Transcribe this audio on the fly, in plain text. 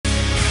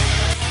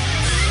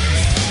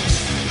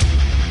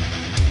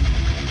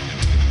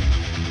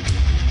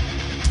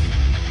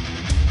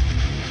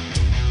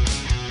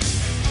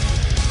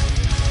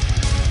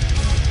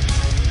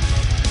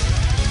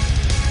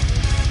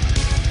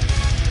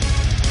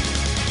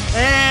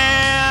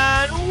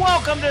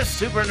welcome to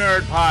Super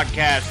Nerd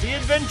Podcast, the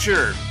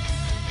adventure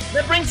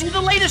that brings you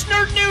the latest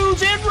nerd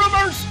news and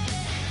rumors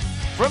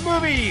from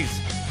movies,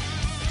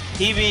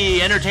 TV,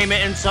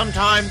 entertainment, and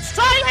sometimes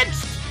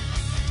science.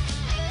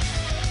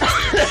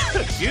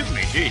 Excuse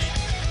me, geez.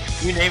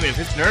 You name it if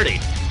it's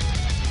nerdy.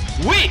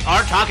 We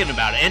are talking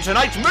about it, and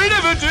tonight's main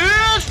event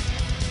is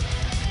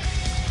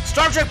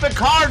Star Trek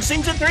Picard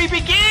Season 3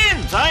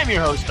 begins! I am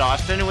your host,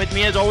 Austin, and with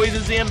me as always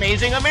is the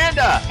amazing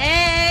Amanda.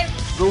 Hey!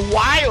 The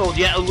wild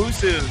yet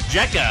elusive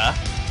Jekka.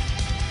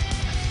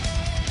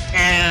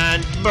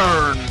 And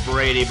Burn,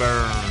 Brady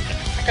Burn.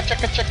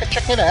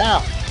 Check it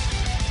out.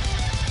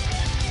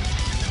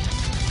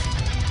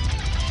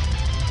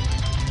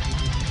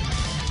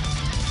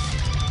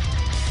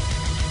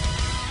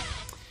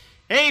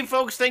 Hey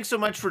folks, thanks so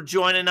much for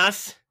joining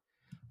us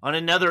on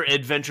another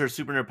Adventure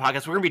Super Nerd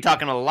Podcast. We're going to be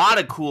talking a lot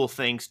of cool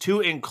things,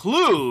 to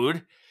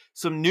include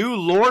some new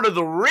Lord of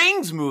the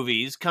Rings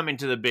movies coming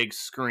to the big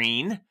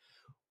screen.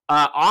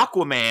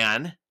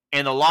 Aquaman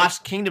and the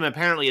Lost Kingdom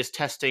apparently is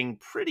testing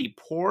pretty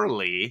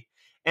poorly.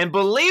 And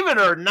believe it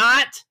or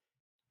not,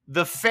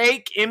 the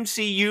fake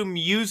MCU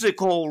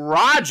musical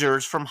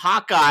Rogers from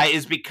Hawkeye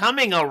is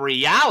becoming a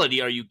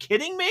reality. Are you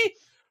kidding me?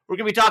 We're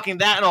going to be talking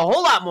that and a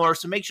whole lot more,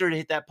 so make sure to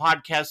hit that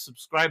podcast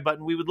subscribe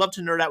button. We would love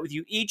to nerd out with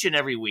you each and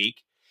every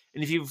week.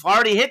 And if you've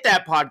already hit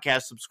that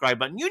podcast subscribe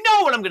button, you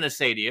know what I'm going to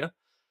say to you.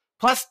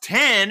 Plus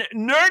 10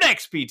 Nerd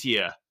XP to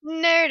you.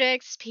 Nerd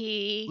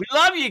XP. We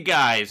love you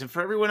guys. And for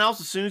everyone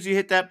else, as soon as you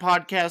hit that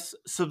podcast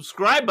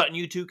subscribe button,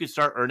 you too can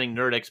start earning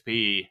Nerd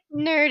XP.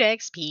 Nerd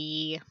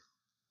XP.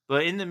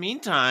 But in the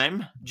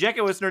meantime,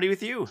 Jekka, what's nerdy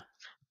with you?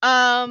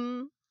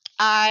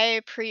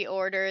 I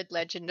pre-ordered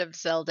Legend of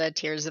Zelda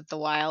Tears of the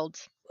Wild.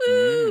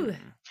 Woo!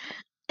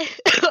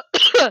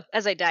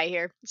 As I die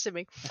here,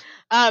 assuming.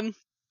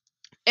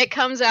 It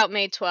comes out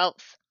May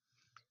 12th.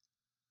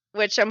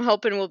 Which I'm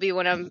hoping will be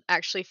when I'm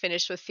actually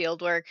finished with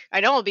field work.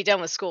 I know I'll be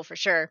done with school for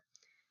sure.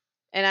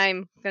 And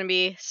I'm going to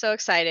be so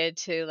excited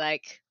to,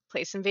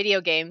 play some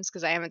video games,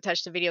 because I haven't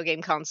touched a video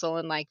game console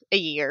in, a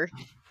year.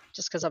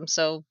 Just because I'm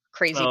so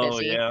crazy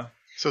busy. Oh, yeah.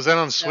 So is that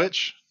on the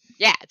Switch?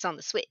 Yeah, it's on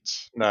the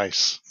Switch.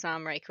 Nice. So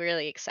I'm,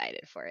 really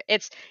excited for it.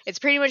 It's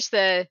pretty much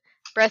the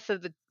Breath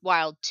of the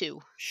Wild 2.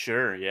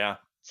 Sure, yeah.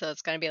 So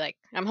it's going to be,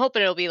 I'm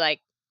hoping it'll be,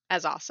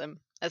 as awesome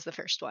as the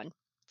first one.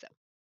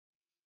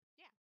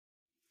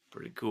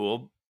 Pretty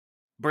cool.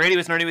 Brady,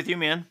 what's nerdy with you,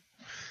 man?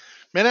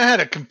 Man, I had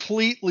a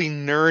completely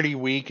nerdy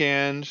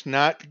weekend.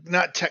 Not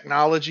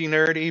technology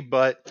nerdy,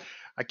 but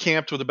I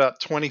camped with about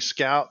 20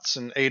 scouts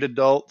and 8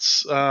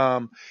 adults.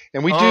 And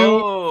we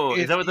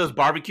is that what those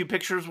barbecue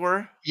pictures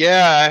were?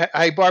 Yeah,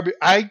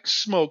 I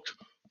smoked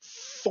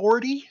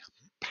 40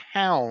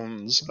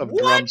 pounds of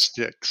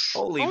drumsticks.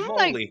 Holy moly.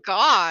 Oh my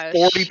gosh.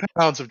 40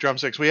 pounds of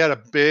drumsticks. We had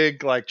a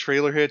big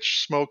trailer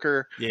hitch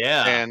smoker.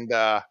 Yeah.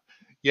 And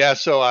yeah,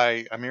 so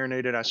I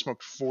marinated. I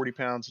smoked 40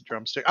 pounds of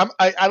drumstick.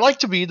 I like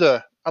to be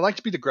the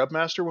grub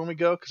master when we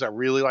go, because I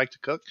really like to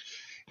cook.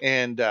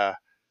 And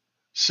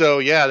so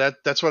yeah,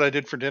 that's what I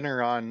did for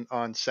dinner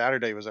on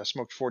Saturday. Was I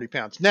smoked 40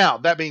 pounds. Now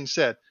that being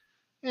said,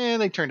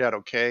 they turned out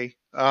okay.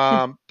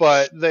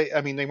 But they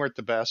weren't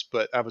the best.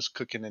 But I was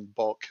cooking in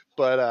bulk.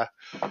 But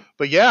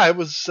yeah, it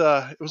was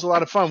a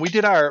lot of fun. We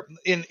did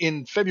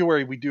in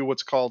February. We do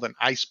what's called an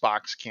ice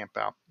box camp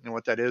out, and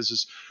what that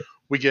is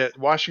we get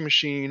washing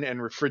machine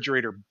and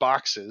refrigerator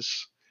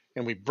boxes,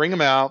 and we bring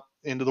them out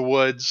into the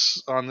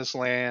woods on this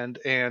land,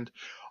 and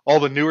all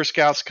the newer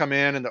scouts come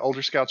in, and the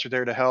older scouts are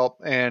there to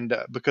help, and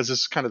because this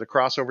is kind of the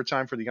crossover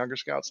time for the younger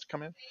scouts to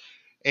come in,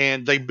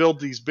 and they build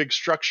these big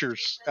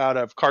structures out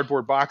of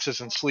cardboard boxes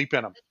and sleep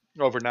in them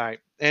overnight,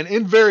 and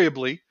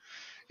invariably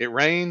it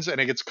rains and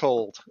it gets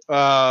cold,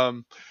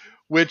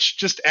 which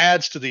just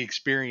adds to the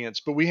experience.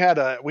 But we had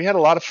a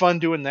lot of fun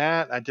doing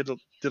that. I did a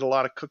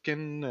lot of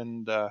cooking,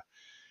 and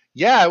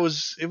yeah, it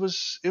was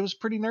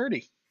pretty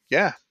nerdy.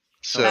 Yeah.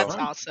 So that's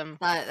awesome.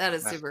 That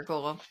is super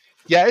cool.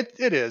 Yeah,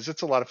 it is.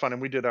 It's a lot of fun.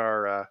 And we did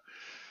our,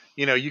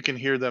 you can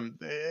hear them.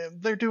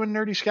 They're doing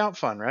nerdy scout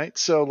fun, right?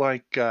 So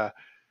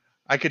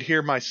I could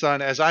hear my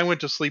son as I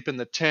went to sleep in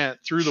the tent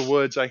through the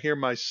woods. I hear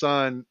my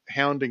son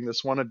hounding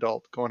this one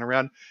adult going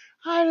around.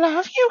 I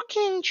love you,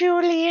 King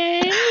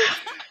Julian.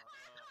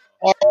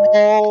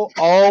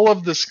 All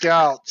of the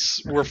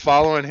scouts were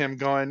following him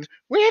going,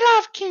 we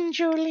love King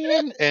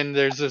Julian. And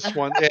there's this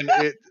one,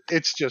 and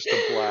it's just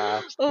a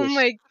blast. Oh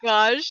my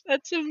gosh,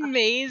 that's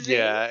amazing.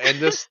 Yeah, and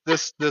this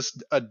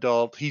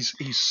adult, he's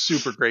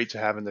super great to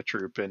have in the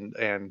troop,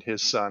 and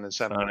his son is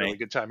having a really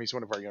good time. He's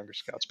one of our younger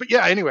scouts. But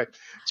yeah, anyway,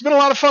 it's been a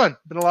lot of fun.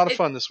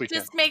 This weekend.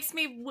 Just makes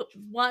me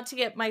want to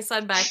get my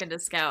son back into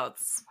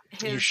scouts.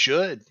 You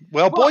should.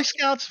 Well, Boy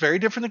Scouts very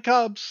different than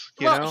Cubs.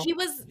 You know?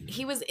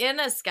 he was in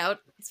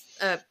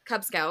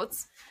Cub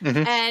Scouts,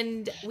 mm-hmm.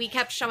 and we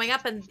kept showing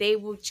up, and they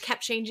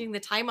kept changing the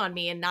time on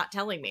me and not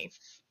telling me.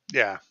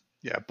 Yeah.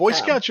 Boy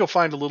Scouts you'll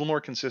find a little more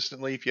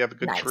consistently if you have a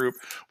good troop,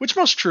 which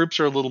most troops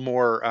are a little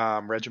more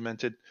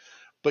regimented.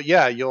 but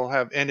yeah, you'll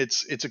have, and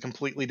it's a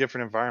completely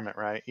different environment,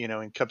 right? You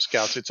know, in Cub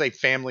Scouts, it's a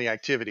family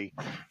activity.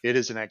 It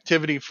is an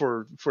activity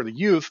for the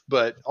youth,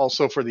 but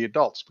also for the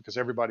adults because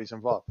everybody's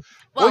involved.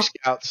 Boy Well,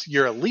 Scouts,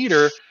 you're a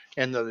leader,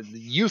 and the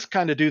youth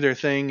kind of do their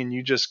thing, and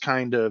you just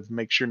kind of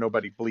make sure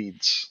nobody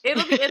bleeds.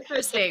 it'll be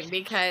interesting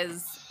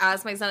because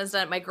as my son has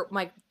done it,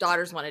 my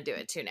daughters want to do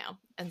it too now.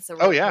 And so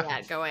we're Oh, looking yeah.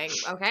 at going,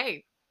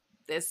 okay,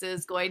 this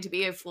is going to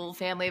be a full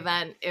family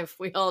event if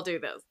we all do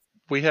this.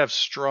 We have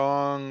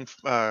strong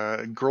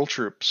girl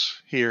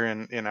troops here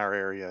in our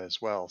area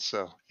as well.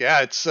 So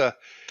yeah, it's a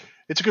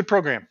good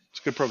program. It's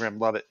a good program.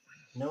 Love it.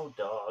 No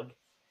dog.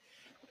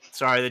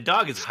 Sorry, the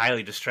dog is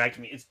highly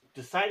distracting me. It's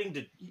deciding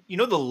to,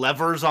 the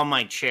levers on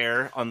my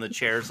chair, on the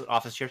chairs,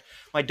 office chairs.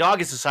 My dog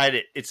has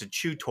decided it's a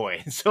chew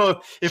toy.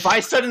 So if I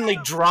suddenly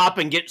drop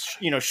and get,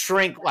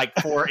 shrink like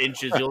 4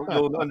 inches,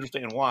 you'll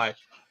understand why.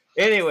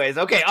 Anyways,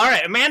 okay, all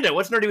right, Amanda,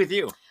 what's nerdy with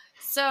you?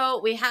 So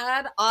we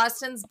had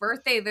Austin's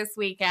birthday this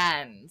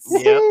weekend.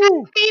 Yep.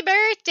 Happy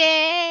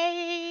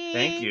birthday!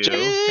 Thank you.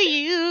 To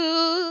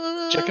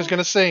you. Jessica's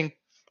gonna sing.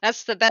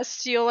 That's the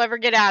best you'll ever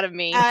get out of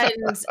me.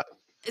 And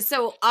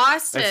so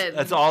Austin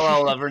That's all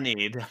I'll ever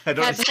need. I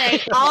don't kept saying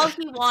all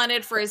he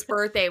wanted for his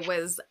birthday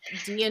was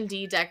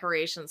D&D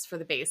decorations for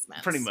the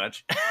basement. pretty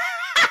much.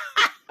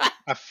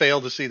 I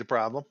failed to see the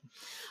problem.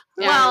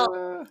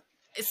 Well,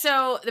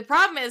 so the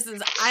problem is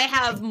I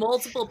have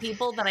multiple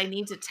people that I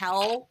need to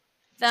tell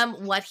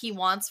them what he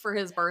wants for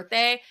his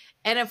birthday,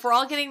 and if we're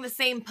all getting the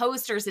same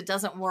posters, it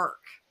doesn't work.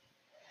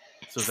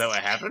 So is that what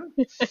happened?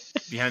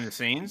 Behind the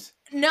scenes?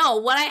 No,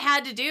 what I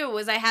had to do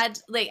was I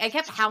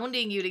kept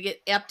hounding you to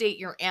update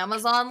your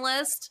Amazon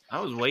list. I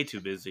was way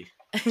too busy.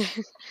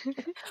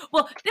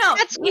 Well, no,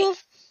 That's cool.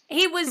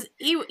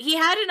 he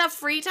had enough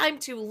free time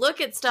to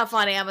look at stuff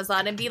on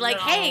Amazon and be like,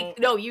 No. "Hey,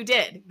 no, you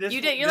did, This- you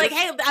did." You're like, this-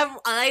 "Hey,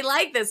 I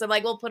like this." I'm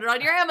like, "Well, put it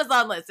on your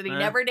Amazon list," and he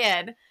never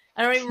did.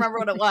 I don't even remember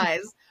what it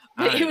was,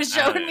 but he was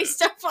showing me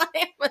stuff on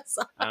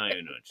Amazon. I don't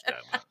even know what you're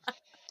talking about.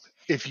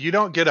 If you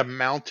don't get a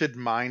mounted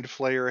mind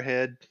flayer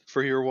head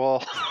for your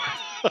wall,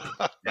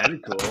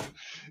 That'd be cool.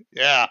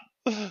 yeah.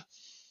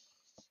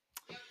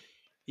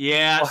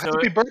 Yeah. Well, so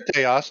happy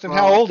birthday, Austin.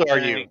 How old are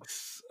you?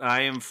 thanks.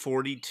 I am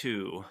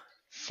 42.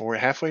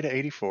 Halfway to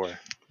 84.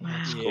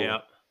 Wow. Cool. Yeah.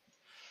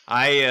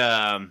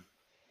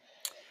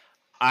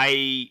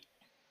 I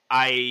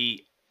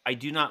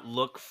do not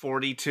look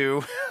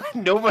 42.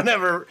 No one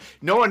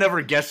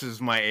ever guesses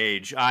my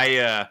age.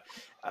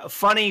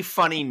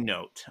 Funny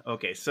note.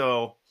 Okay,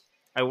 so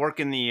I work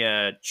in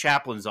the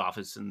chaplain's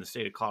office in the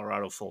state of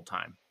Colorado full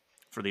time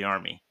for the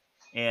Army,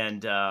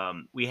 and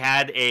we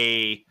had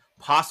a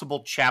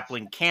possible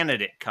chaplain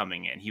candidate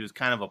coming in. He was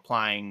kind of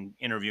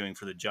interviewing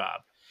for the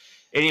job.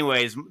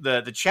 Anyways,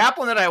 the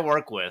chaplain that I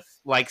work with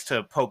likes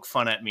to poke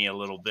fun at me a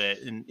little bit,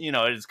 and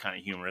it is kind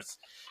of humorous.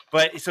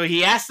 But so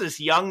he asked this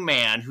young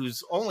man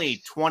who's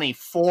only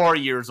 24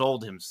 years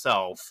old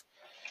himself,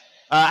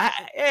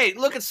 "Hey,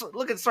 look at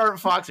Sergeant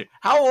Fox here.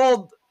 How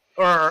old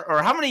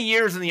or how many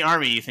years in the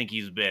Army do you think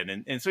he's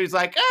been?" And so he's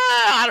like,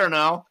 "I don't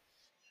know,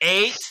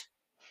 8,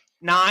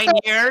 9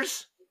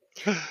 years."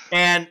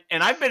 And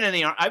I've been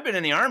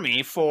in the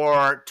Army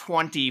for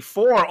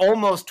 24,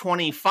 almost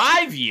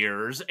 25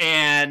 years,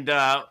 and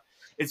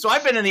so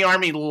I've been in the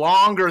Army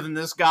longer than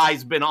this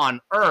guy's been on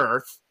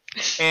Earth,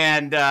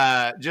 and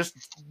just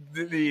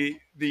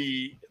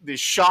the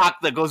shock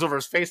that goes over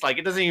his face, like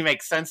it doesn't even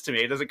make sense to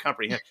me. It doesn't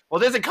comprehend. Well,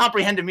 it doesn't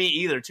comprehend to me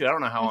either, too. I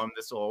don't know how I'm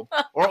this old,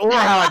 or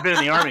how I've been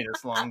in the Army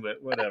this long,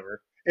 but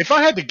whatever. If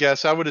I had to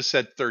guess, I would have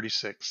said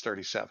 36,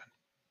 37.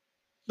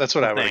 That's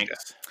what I would have Thanks.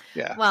 guessed.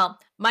 Yeah. Well,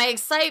 my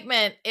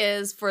excitement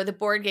is for the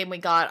board game we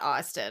got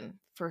Austin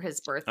for his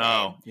birthday.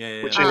 Oh,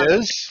 yeah. Which Um,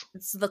 is?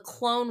 It's the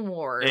Clone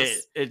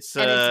Wars, It's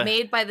and it's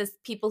made by the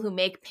people who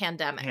make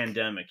Pandemic.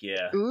 Pandemic,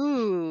 yeah.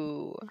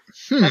 Ooh,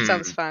 that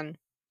sounds fun.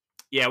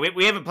 Yeah,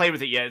 we haven't played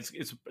with it yet.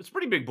 It's a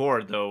pretty big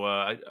board, though.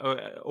 I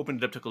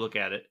opened it up, took a look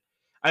at it.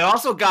 I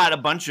also got a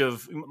bunch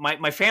of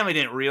my family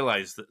didn't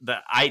realize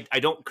that I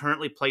don't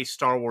currently play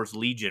Star Wars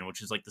Legion,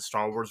 which is like the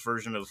Star Wars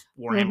version of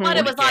Warhammer. But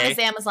it was 40K. on his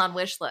Amazon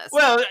wish list.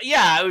 Well,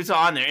 yeah, it was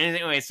on there. And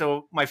anyway,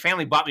 so my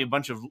family bought me a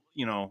bunch of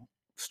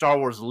Star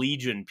Wars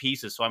Legion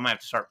pieces, so I might have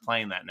to start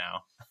playing that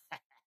now.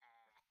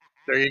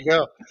 There you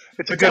go.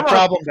 It's a Which good I'm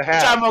problem to Which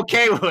have. I'm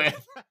okay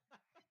with.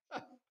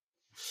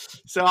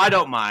 So I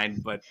don't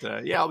mind, but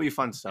yeah, it'll be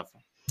fun stuff.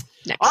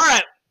 Nice. All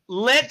right,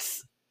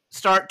 let's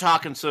start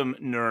talking some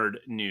nerd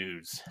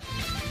news.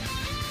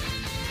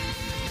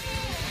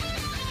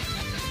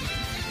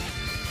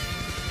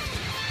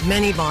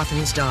 Many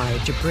Bothans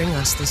died to bring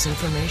us this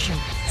information.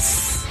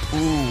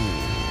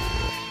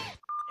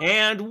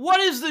 And what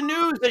is the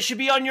news that should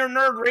be on your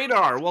nerd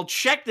radar? Well,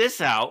 check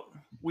this out.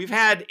 We've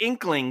had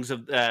inklings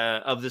of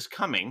this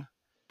coming,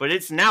 but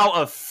it's now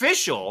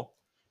official.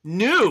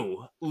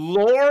 New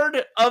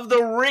Lord of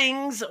the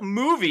Rings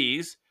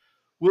movies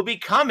will be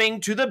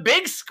coming to the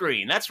big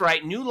screen. That's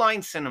right. New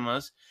Line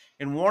Cinemas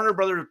and Warner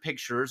Brothers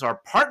Pictures are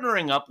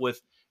partnering up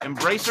with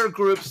Embracer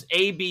Group's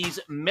AB's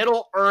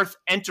Middle Earth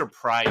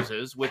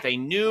Enterprises with a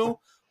new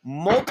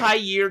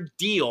multi-year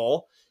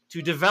deal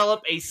to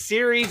develop a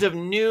series of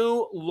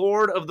new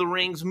Lord of the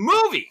Rings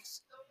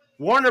movies.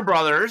 Warner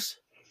Brothers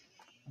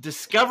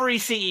Discovery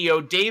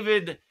CEO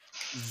David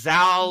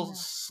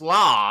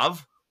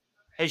Zaslav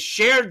has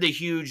shared the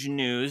huge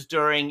news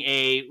during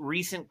a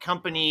recent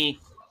company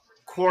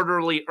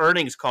quarterly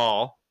earnings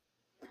call.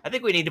 I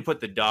think we need to put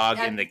the dog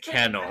in the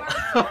kennel.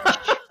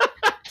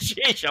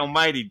 Jeez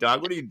almighty,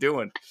 dog. What are you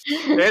doing?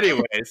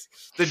 Anyways,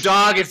 the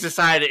dog has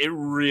decided it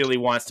really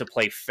wants to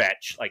play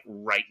fetch, like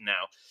right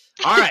now.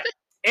 All right.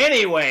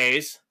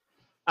 Anyways,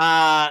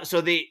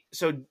 so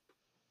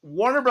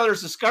Warner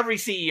Brothers Discovery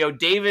CEO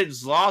David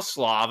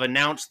Zaslav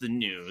announced the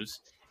news,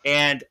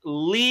 and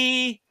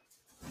Lee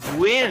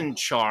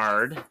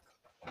Guinchard,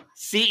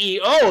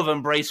 CEO of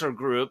Embracer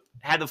Group,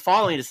 had the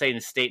following to say in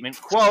a statement,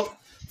 quote,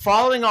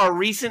 following our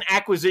recent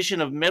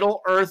acquisition of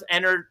Middle-earth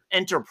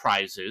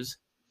Enterprises,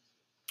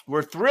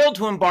 we're thrilled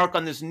to embark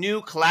on this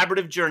new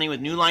collaborative journey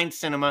with New Line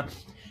Cinema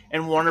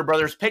and Warner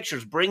Brothers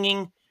Pictures,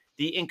 bringing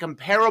the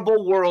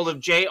incomparable world of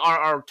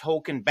J.R.R.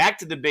 Tolkien back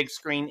to the big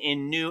screen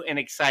in new and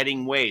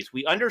exciting ways.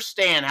 We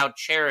understand how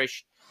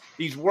cherished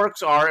these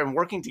works are, and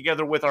working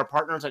together with our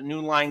partners at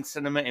New Line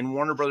Cinema and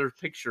Warner Brothers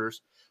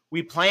Pictures,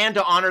 we plan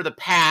to honor the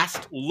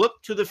past,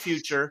 look to the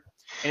future,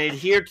 and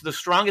adhere to the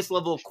strongest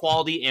level of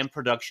quality and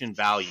production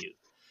value.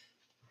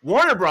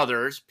 Warner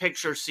Brothers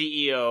Pictures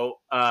CEO,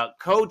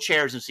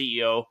 co-chairs and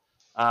CEO,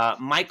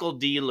 Michael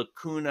D.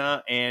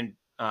 Lacuna and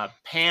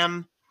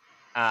Pam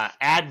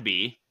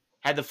Adby,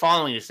 had the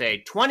following to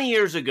say. 20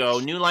 years ago,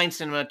 New Line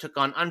Cinema took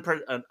on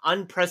an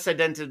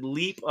unprecedented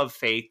leap of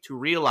faith to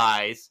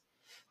realize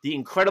the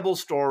incredible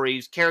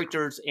stories,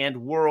 characters,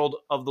 and world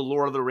of The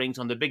Lord of the Rings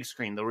on the big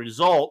screen. The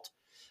result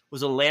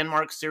was a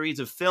landmark series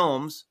of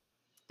films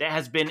that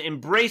has been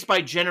embraced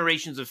by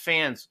generations of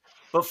fans.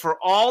 But for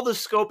all the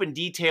scope and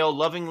detail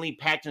lovingly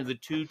packed into the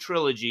two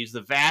trilogies,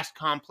 the vast,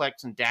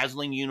 complex, and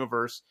dazzling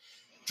universe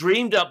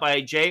dreamed up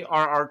by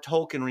J.R.R.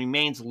 Tolkien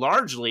remains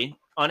largely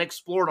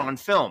unexplored on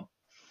film.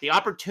 The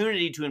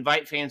opportunity to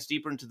invite fans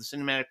deeper into the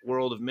cinematic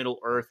world of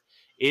Middle-earth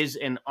is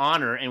an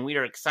honor, and we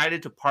are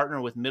excited to partner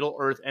with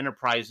Middle-earth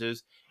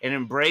Enterprises and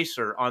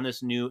Embracer on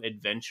this new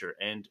adventure,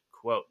 end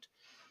quote.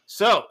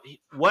 So,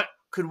 what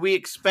could we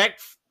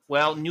expect?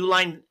 Well, New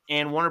Line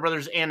and Warner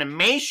Brothers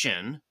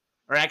Animation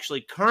are actually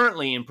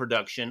currently in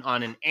production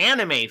on an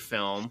anime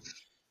film,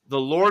 The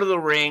Lord of the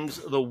Rings,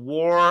 The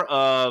War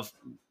of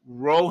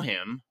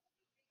Rohirrim.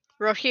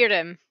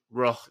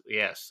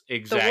 Yes,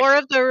 exactly. The War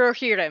of the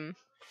Rohirrim.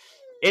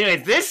 Anyway,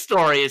 this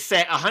story is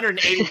set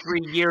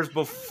 183 years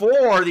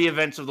before the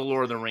events of the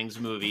Lord of the Rings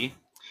movie,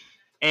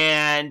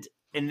 and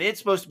it's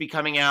supposed to be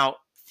coming out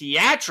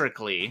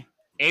theatrically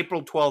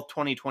April 12th,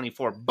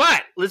 2024.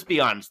 But let's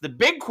be honest, the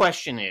big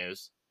question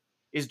is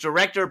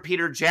director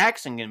Peter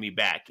Jackson going to be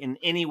back in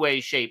any way,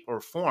 shape, or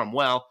form?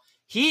 Well,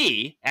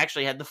 he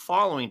actually had the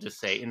following to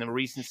say in the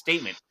recent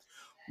statement.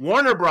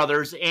 Warner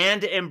Brothers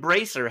and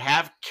Embracer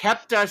have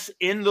kept us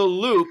in the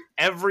loop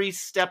every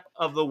step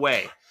of the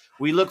way.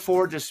 We look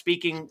forward to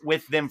speaking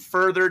with them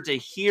further to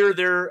hear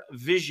their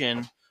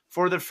vision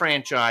for the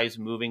franchise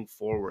moving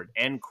forward.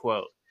 End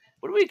quote.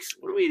 What do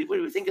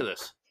we think of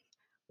this?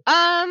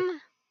 Well,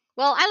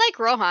 I like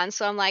Rohan,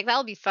 so I'm like,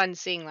 that'll be fun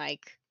seeing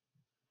like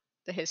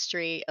the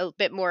history, a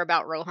bit more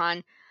about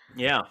Rohan.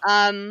 Yeah.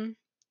 I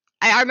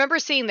remember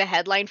seeing the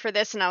headline for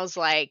this, and I was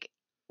like,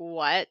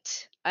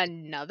 what?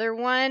 Another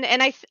one?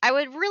 And I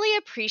would really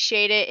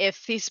appreciate it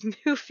if these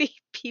movie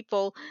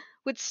people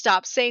would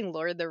stop saying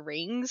Lord of the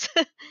Rings.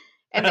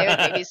 And they would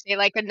maybe say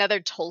like another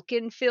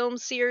Tolkien film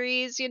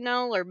series,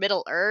 or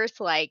Middle Earth,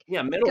 like,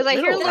 yeah, because I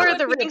hear Lord of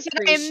the would be Rings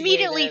and I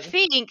immediately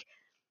think,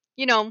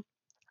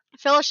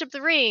 Fellowship of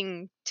the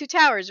Ring, Two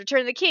Towers,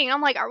 Return of the King.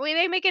 I'm like, are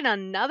they making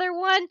another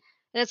one?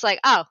 And it's like,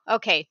 oh,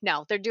 okay,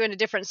 no, they're doing a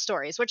different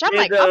stories, which I'm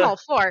like, I'm all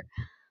for.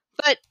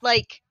 But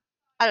like,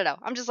 I don't know.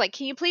 I'm just like,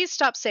 can you please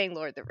stop saying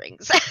Lord of the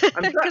Rings?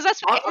 Because that's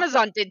what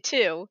Amazon did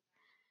too.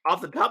 Off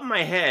the top of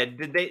my head,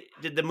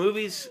 did the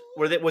movies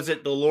was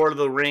it the Lord of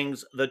the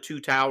Rings, the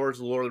Two Towers,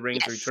 the Lord of the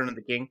Rings, Yes. Return of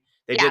the King?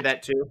 They did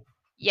that too?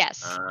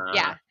 Yes.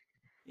 Yeah.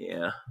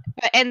 Yeah.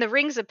 And the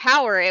Rings of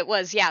Power, it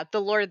was, the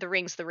Lord of the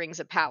Rings, the Rings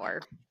of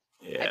Power,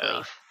 I Yeah.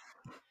 believe.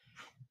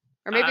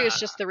 Or maybe it was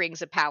just the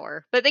Rings of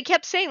Power. But they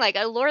kept saying, like,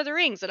 Lord of the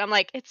Rings. And I'm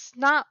like, it's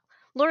not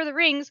Lord of the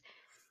Rings.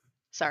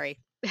 Sorry.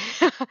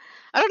 I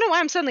don't know why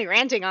I'm suddenly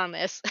ranting on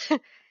this.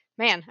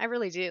 Man, I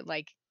really do.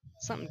 Like,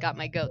 something got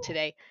my goat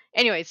today.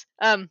 Anyways,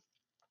 wow.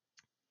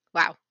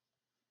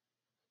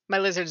 My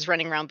lizard is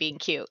running around being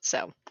cute,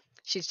 so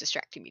she's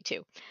distracting me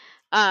too.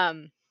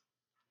 Yeah,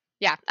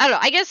 I don't know.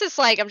 I guess it's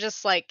like, I'm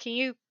just like, can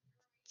you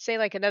say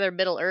like another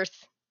Middle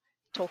Earth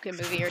Tolkien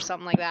movie or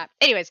something like that?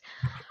 Anyways,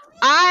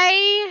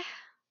 I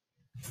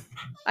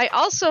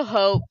also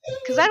hope,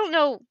 because I don't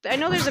know, I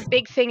know there's a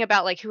big thing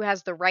about like who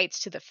has the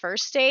rights to the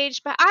first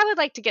stage, but I would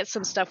like to get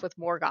some stuff with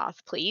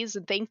Morgoth, please,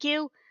 and thank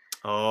you.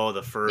 Oh,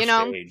 the first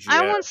stage.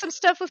 I want some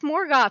stuff with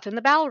Morgoth and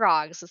the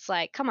Balrogs. It's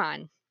like, come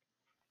on.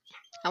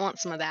 I want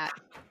some of that.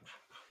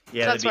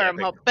 Yeah, That's that'd be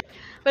where I'm epic. hoping.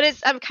 But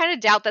I'm kind of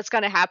doubt that's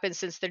going to happen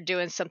since they're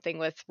doing something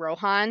with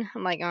Rohan.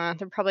 I'm like,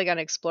 they're probably going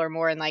to explore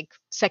more in like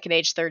second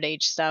age, third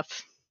age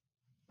stuff.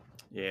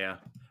 Yeah.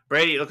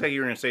 Brady, it looked like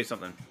you were going to say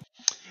something.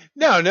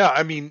 No.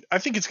 I mean, I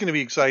think it's going to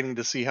be exciting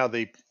to see how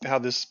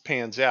this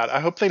pans out. I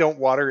hope they don't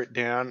water it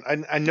down.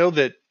 I know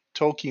that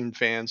Tolkien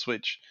fans,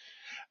 which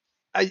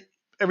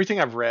everything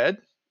I've read,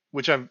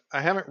 which I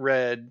haven't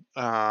read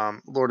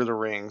Lord of the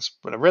Rings,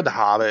 but I've read The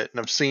Hobbit and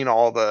I've seen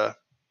all the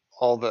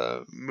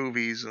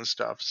movies and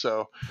stuff.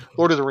 So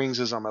Lord of the Rings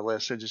is on my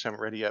list. I just haven't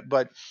read it yet.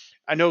 But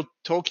I know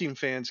Tolkien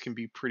fans can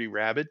be pretty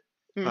rabid.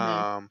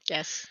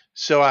 Yes.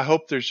 So I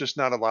hope there's just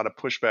not a lot of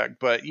pushback.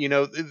 But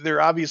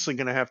they're obviously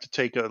going to have to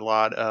take a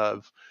lot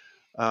of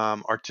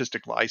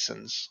artistic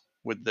license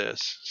with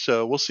this.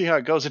 So we'll see how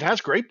it goes. It has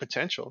great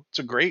potential. It's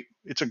a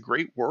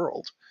great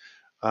world.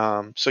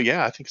 So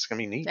yeah, I think it's gonna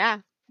be neat. Yeah.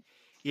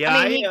 Yeah,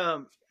 I mean,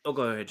 oh,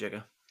 go ahead,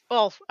 Jessica.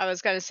 Well, I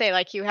was gonna say,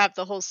 like, you have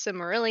the whole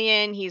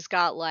Silmarillion. He's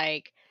got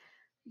like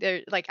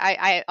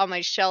I on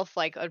my shelf,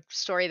 like, a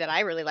story that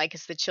I really like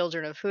is the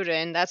Children of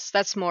Húrin.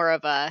 That's more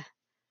of a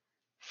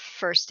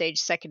first age,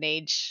 second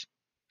age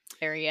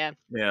area.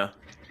 Yeah.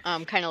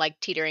 Kind of like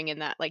teetering in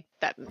that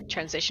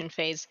transition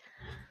phase.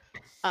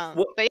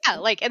 Well- But yeah,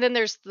 like, and then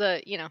there's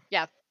the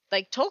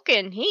like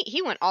Tolkien.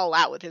 He went all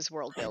out with his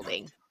world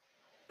building.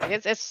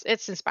 Like,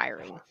 it's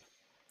inspiring.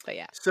 But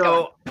yeah.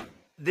 So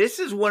this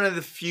is one of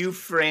the few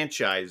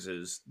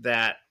franchises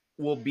that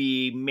will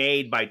be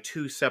made by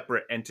two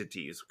separate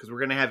entities, because we're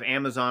going to have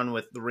Amazon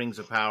with the Rings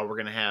of Power. We're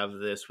going to have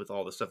this with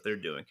all the stuff they're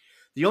doing.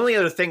 The only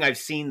other thing I've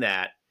seen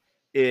that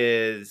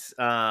is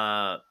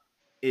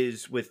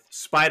with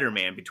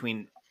Spider-Man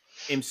between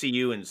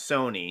MCU and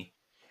Sony.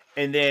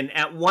 And then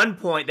at one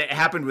point that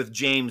happened with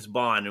James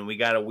Bond, and we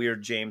got a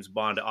weird James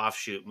Bond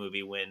offshoot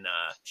movie when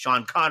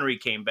Sean Connery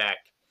came back.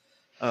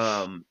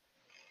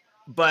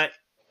 But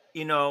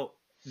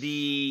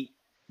the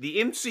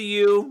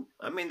MCU,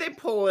 I mean, they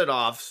pull it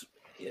off.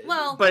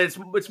 Well, but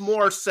it's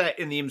more set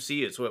in the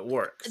MCU, so it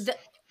works.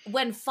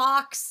 When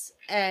Fox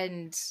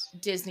and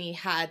Disney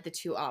had the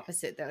two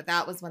opposite, though,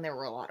 that was when there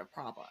were a lot of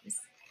problems.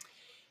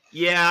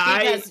 Yeah,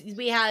 because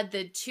we had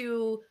the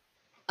two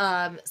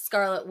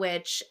Scarlet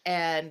Witch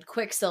and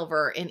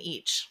Quicksilver in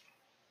each.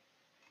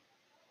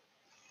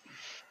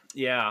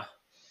 Yeah.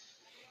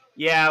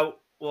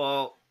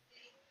 Well,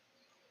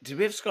 did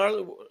we have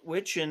Scarlet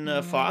Witch in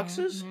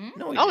Fox's? Mm-hmm.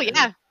 No. Oh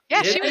yeah,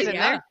 she was in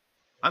there.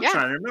 I'm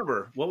trying to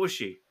remember. What was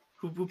she?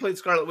 Who played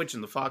Scarlet Witch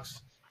in the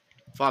Fox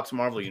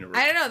Marvel universe?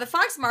 I don't know. The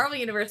Fox Marvel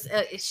universe.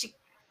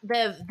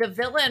 The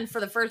villain for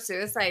the first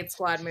Suicide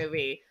Squad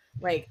movie.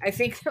 Like, I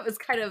think that was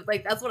kind of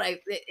like that's the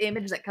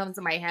image that comes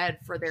to my head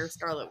for their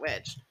Scarlet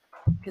Witch.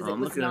 Because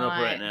I'm looking it up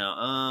right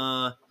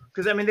now.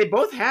 Because I mean, they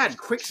both had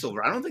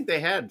Quicksilver. I don't think they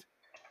had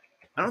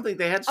Scarlet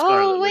Witch.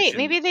 Oh wait,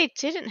 maybe they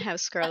didn't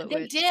have Scarlet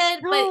Witch. They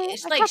did, but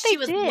it's like she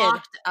was did.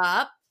 locked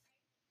up,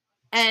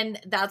 and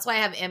that's why I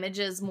have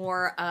images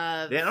more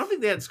of. Yeah, I don't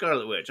think they had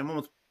Scarlet Witch. I'm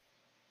almost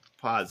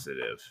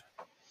positive.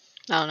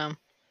 I don't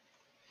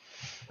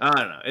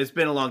know. It's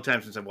been a long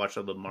time since I've watched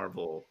all the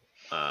Marvel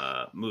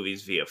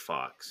movies via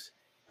Fox.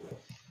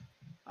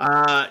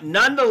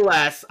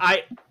 Nonetheless,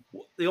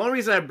 the only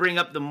reason I bring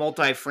up the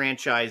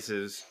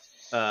multi-franchises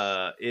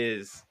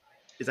is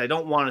I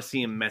don't want to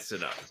see them mess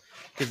it up.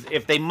 Because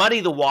if they muddy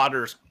the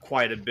waters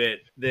quite a bit,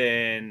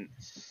 then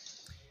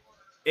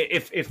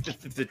if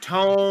the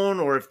tone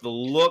or if the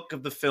look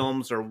of the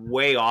films are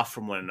way off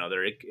from one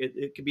another,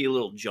 it could be a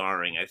little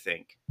jarring, I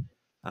think.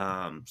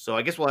 So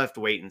I guess we'll have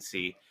to wait and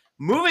see.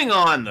 Moving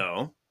on,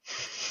 though,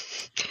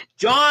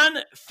 Jon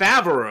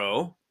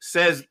Favreau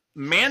says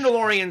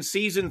Mandalorian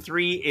Season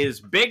 3 is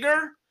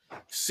bigger.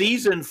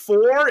 Season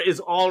 4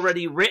 is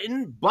already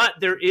written, but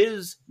there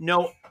is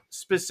no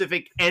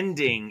specific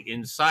ending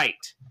in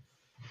sight.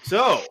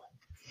 So,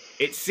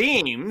 it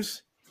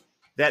seems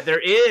that there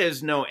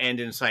is no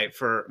end in sight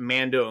for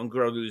Mando and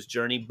Grogu's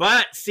journey,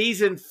 but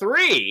Season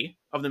 3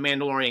 of The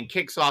Mandalorian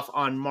kicks off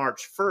on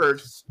March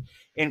 1st,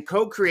 and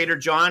co-creator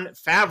Jon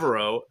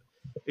Favreau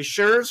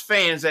assures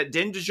fans that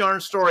Din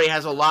Djarin's story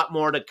has a lot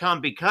more to come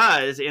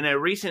because in a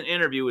recent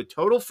interview with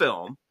Total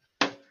Film,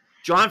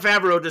 Jon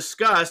Favreau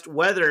discussed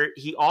whether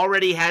he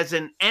already has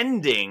an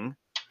ending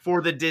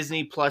for the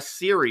Disney Plus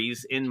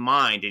series in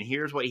mind, and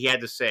here's what he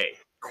had to say.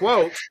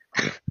 Quote,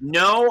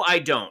 "No, I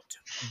don't.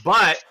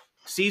 But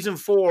Season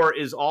 4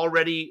 is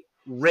already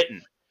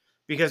written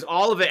because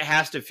all of it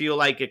has to feel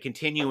like a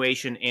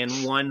continuation and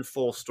one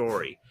full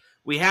story.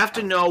 We have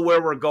to know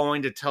where we're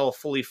going to tell a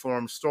fully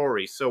formed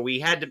story. So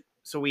we had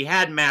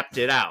mapped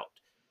it out,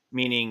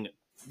 meaning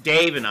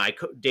Dave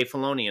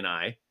Filoni and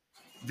I,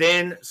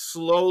 then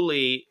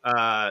slowly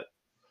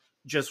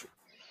just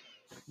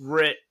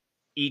writ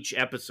each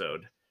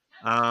episode.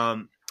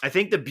 I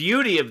think the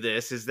beauty of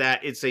this is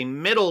that it's a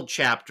middle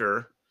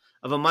chapter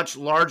of a much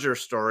larger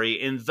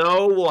story, and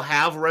though we'll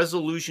have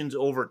resolutions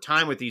over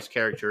time with these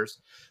characters,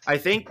 I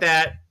think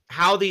that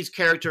how these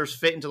characters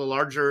fit into the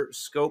larger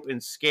scope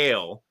and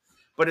scale,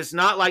 but it's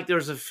not like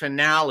there's a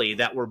finale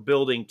that we're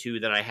building to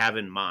that I have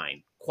in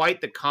mind."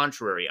 quite the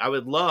contrary. I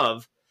would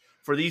love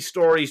for these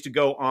stories to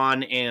go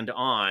on. And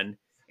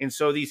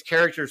so these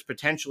characters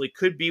potentially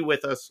could be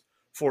with us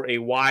for a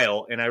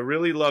while. And I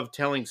really love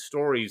telling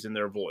stories in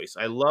their voice.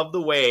 I love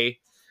the way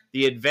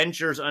the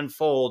adventures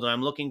unfold, and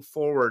I'm looking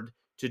forward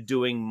to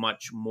doing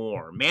much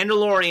more.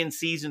 Mandalorian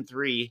Season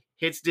 3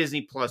 hits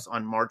Disney Plus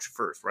on March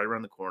 1st, right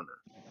around the corner.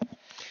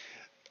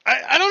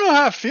 I don't know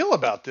how I feel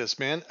about this,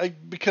 man,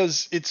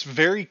 because it's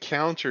very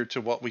counter to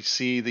what we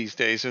see these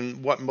days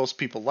and what most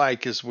people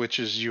like which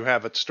is you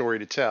have a story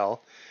to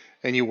tell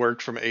and you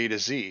work from A to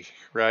Z,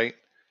 right?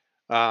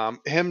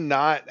 Him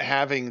not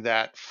having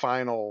that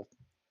final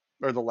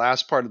or the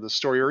last part of the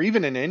story or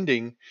even an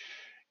ending,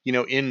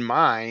 in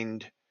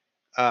mind,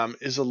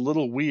 is a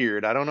little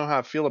weird. I don't know how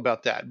I feel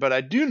about that, but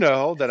I do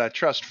know that I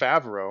trust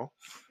Favreau.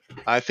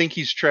 I think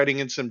he's treading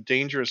in some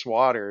dangerous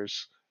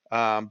waters.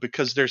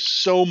 Because there's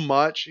so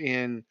many,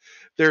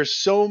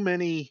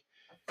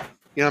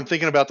 I'm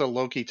thinking about the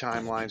Loki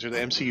timelines or the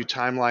MCU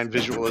timeline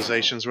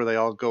visualizations where they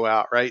all go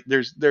out, right?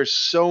 There's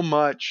so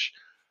much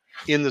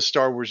in the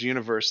Star Wars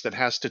universe that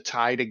has to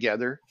tie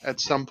together at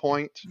some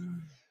point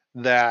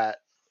that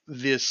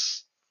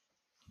this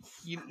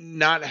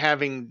not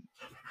having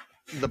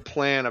the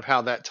plan of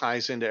how that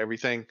ties into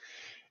everything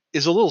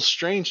is a little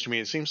strange to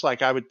me. It seems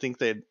like I would think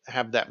they'd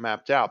have that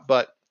mapped out,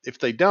 but if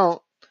they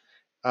don't,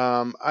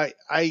 I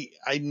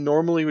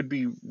normally would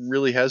be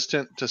really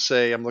hesitant to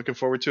say I'm looking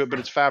forward to it, but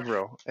it's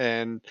Favreau,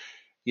 and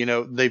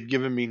they've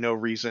given me no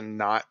reason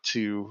not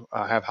to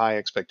have high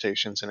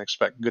expectations and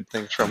expect good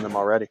things from them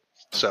already.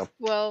 So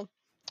well,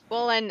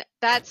 and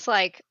that's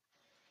like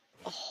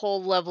a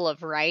whole level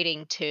of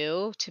writing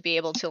too, to be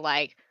able to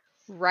like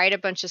write a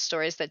bunch of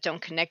stories that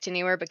don't connect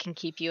anywhere but can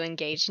keep you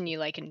engaged and you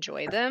like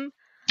enjoy them.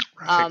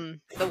 right.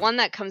 The one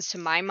that comes to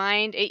my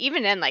mind,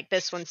 even then, like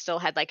this one still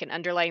had like an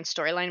underlying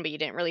storyline, but you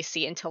didn't really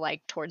see it until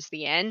like towards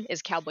the end,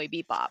 is Cowboy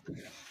Bebop.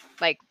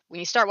 Like when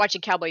you start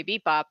watching Cowboy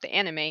Bebop, the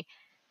anime,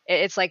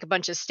 it's like a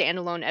bunch of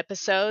standalone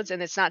episodes,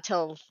 and it's not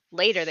till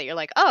later that you're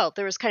like, oh,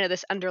 there was kind of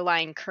this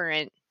underlying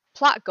current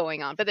plot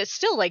going on, but it's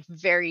still like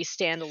very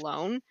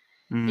standalone,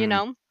 you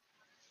know?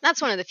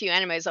 That's one of the few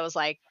animes I was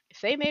like, if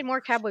they made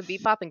more Cowboy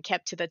Bebop and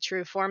kept to the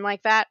true form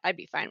like that, I'd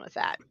be fine with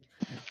that.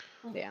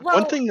 Yeah.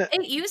 Well, One thing that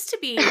it used to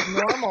be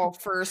normal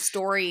for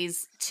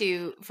stories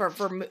for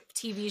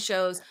TV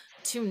shows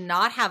to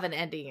not have an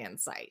ending in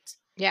sight.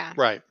 Yeah.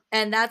 right.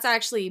 And that's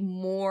actually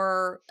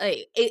more,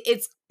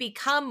 it's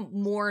become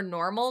more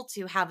normal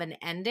to have an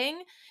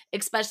ending,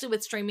 especially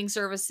with streaming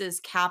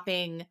services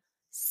capping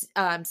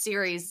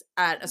series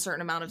at a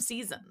certain amount of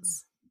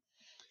seasons.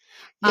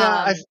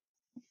 Yeah,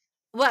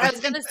 What I I was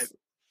going think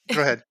to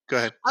go ahead.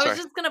 I Sorry. was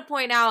just going to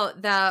point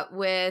out that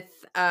with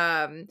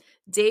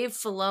Dave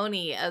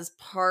Filoni as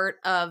part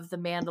of The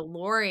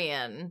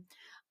Mandalorian,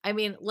 I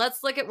mean,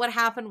 let's look at what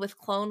happened with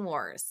Clone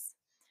Wars,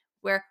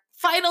 where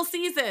final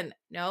season,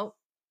 no,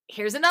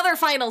 here's another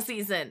final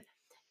season,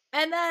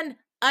 and then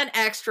an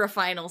extra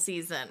final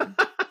season.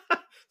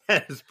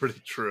 That is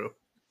pretty true.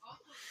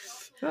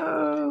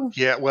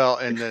 Yeah, well,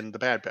 and then the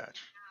Bad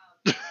Batch.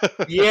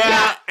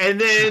 Yeah, and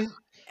then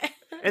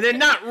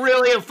not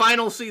really a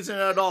final season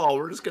at all.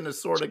 We're just going to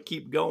sort of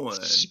keep going.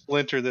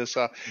 Splinter this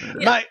up.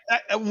 Yeah.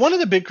 One of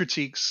the big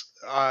critiques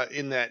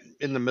in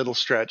the middle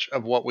stretch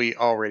of what we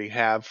already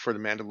have for the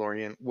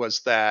Mandalorian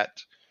was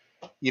that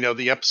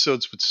the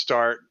episodes would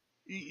start,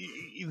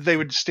 they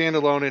would stand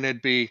alone, and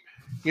it'd be,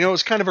 it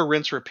was kind of a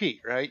rinse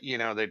repeat, right?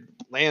 They'd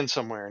land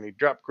somewhere and he'd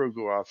drop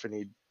Grogu off and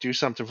he'd do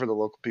something for the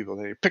local people,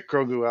 and then he'd pick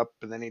Grogu up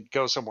and then he'd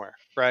go somewhere,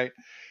 right?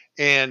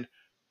 And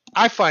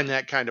I find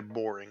that kind of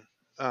boring.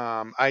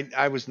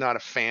 I was not a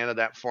fan of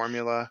that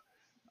formula.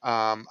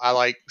 I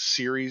like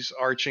series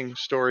arching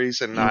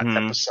stories and not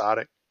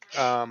episodic.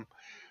 So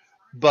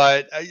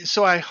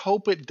I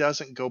hope it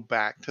doesn't go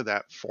back to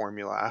that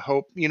formula. I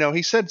hope,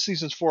 he said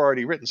seasons 4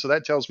 already written, so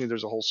that tells me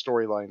there's a whole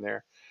storyline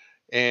there.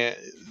 And,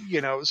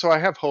 so I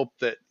have hope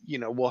that,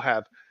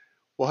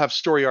 we'll have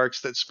story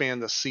arcs that span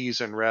the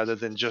season rather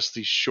than just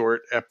these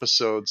short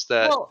episodes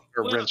that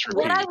are rinse repeat.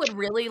 What I would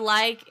really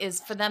like is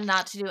for them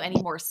not to do any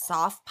more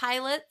soft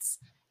pilots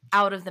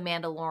out of The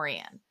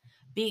Mandalorian,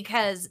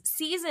 because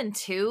season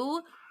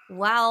 2,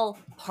 while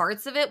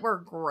parts of it were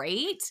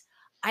great,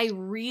 I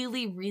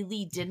really,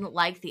 really didn't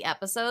like the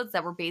episodes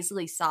that were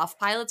basically soft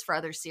pilots for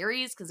other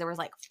series, because there was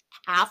like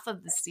half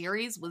of the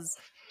series was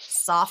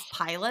soft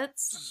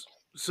pilots.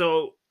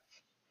 So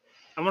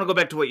I want to go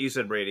back to what you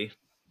said, Brady,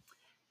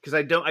 because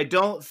I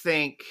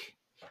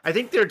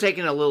think they're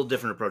taking a little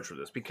different approach for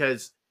this,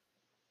 because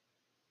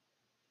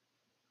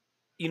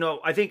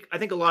I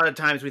think a lot of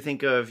times we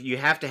think of, you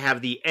have to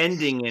have the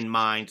ending in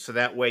mind so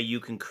that way you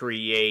can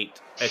create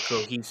a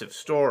cohesive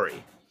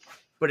story.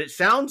 But it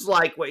sounds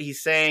like what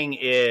he's saying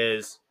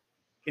is,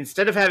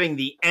 instead of having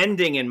the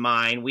ending in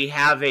mind, we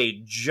have a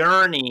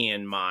journey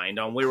in mind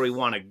on where we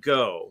want to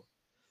go.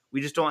 We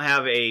just don't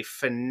have a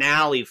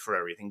finale for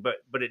everything.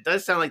 But it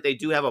does sound like they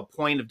do have a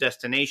point of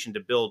destination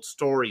to build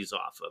stories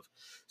off of.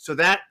 So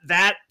that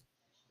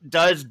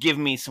does give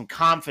me some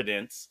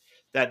confidence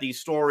that these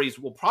stories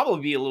will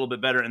probably be a little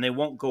bit better, and they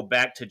won't go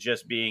back to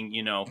just being,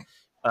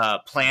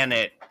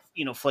 Planet,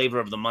 flavor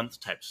of the month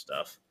type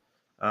stuff.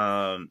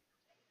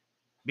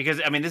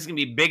 Because I mean, this is gonna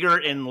be bigger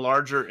and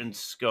larger in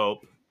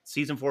scope.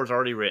 Season 4 is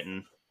already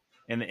written,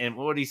 and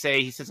what did he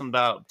say? He said something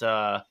about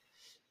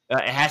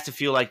it has to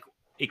feel like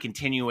a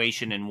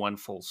continuation in one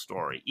full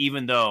story,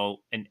 even though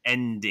an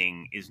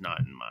ending is not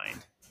in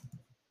mind.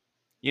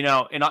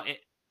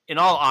 In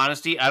all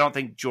honesty, I don't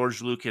think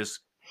George Lucas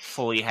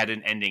fully had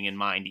an ending in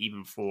mind,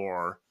 even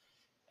for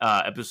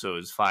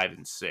episodes 5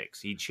 and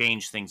 6. He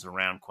changed things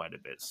around quite a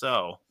bit.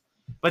 So,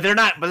 but they're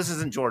not. But this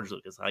isn't George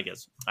Lucas, I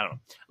guess. I don't know.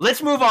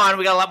 Let's move on.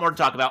 We got a lot more to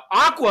talk about.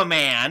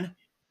 Aquaman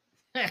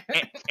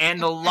and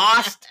the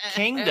Lost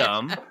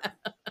Kingdom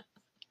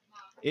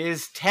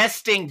is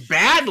testing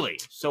badly.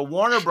 So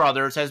Warner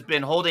Brothers has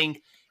been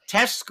holding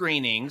test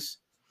screenings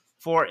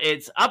for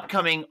its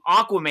upcoming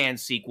Aquaman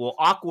sequel,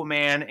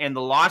 Aquaman and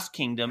the Lost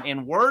Kingdom,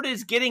 and word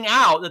is getting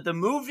out that the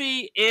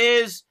movie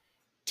is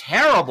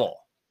terrible.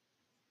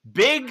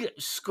 Big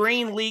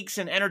Screen Leaks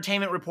and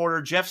entertainment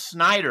reporter Jeff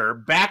Snyder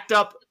backed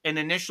up an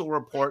initial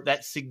report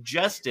that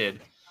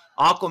suggested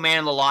Aquaman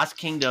and the Lost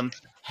Kingdom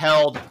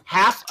held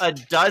half a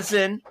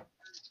dozen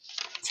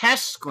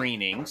test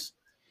screenings,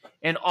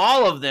 and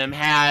all of them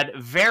had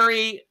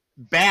very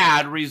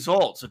bad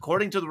results.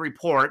 According to the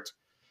report,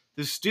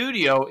 the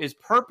studio is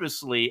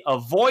purposely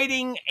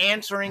avoiding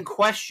answering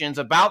questions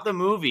about the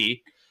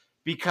movie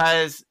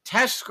because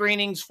test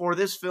screenings for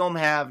this film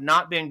have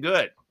not been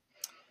good,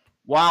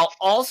 while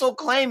also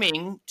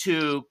claiming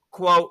to,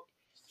 quote,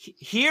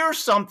 hear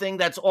something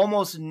that's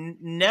almost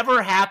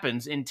never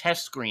happens in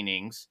test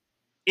screenings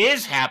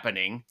is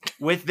happening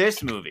with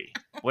this movie,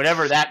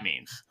 whatever that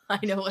means. I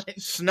know what it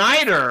means.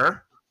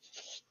 Snyder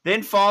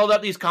then followed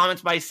up these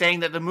comments by saying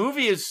that the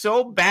movie is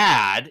so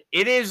bad,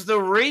 it is the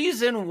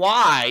reason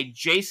why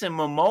Jason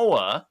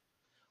Momoa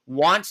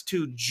wants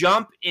to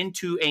jump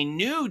into a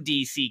new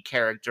DC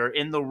character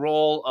in the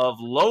role of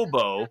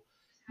Lobo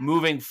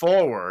moving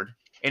forward.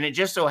 And it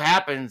just so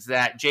happens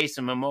that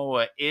Jason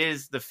Momoa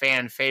is the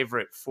fan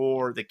favorite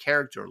for the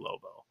character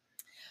Lobo.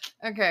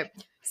 Okay.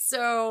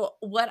 So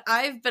what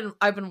I've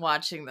been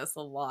watching this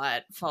a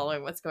lot,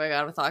 following what's going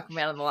on with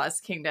Aquaman and the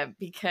Lost Kingdom,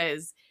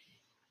 because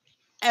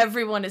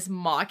everyone is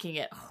mocking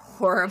it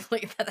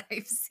horribly that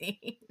I've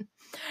seen.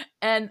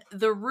 And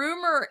the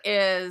rumor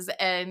is,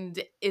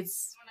 and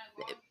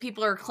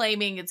people are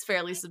claiming it's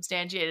fairly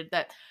substantiated,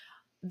 that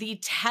the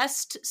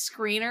test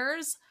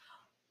screeners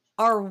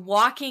are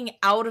walking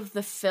out of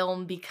the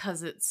film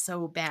because it's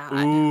so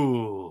bad.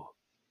 Ooh.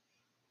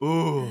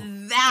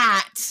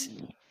 That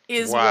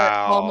is what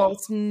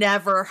almost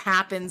never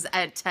happens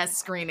at test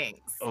screenings.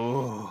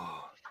 Oh.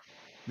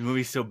 The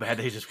movie's so bad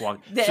they just walk.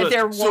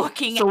 They're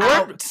walking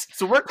out.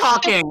 So we're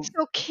talking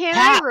So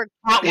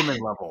Catwoman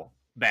level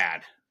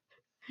bad.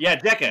 Yeah,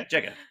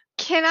 Jekka.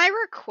 Can I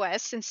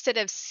request, instead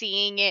of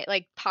seeing it,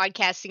 like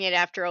podcasting it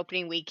after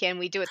opening weekend,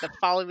 we do it the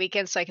following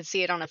weekend so I can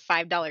see it on a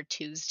 $5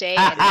 Tuesday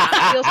and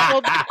not feel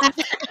so bad?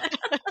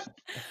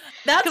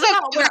 That's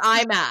not where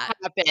I'm at.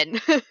 Happen.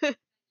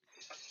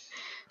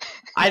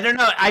 I don't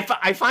know.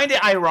 I find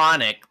it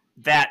ironic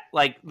that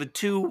like the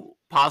two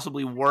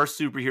possibly worst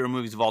superhero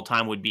movies of all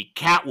time would be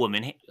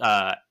Catwoman,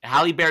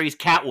 Halle Berry's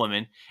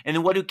Catwoman, and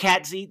then what do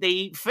cats eat? They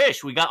eat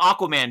fish. We got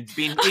Aquaman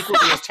being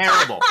equally as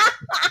terrible.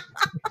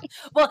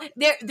 Well,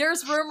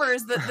 there's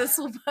rumors that this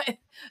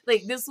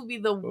will be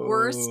the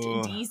worst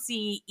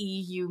DC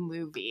EU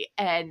movie,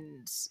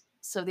 and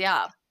so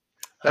yeah.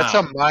 That's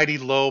a mighty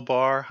low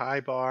bar, high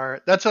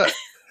bar. That's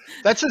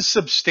a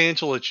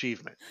substantial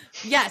achievement.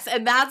 Yes,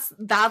 and that's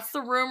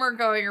the rumor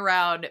going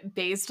around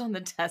based on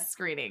the test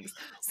screenings.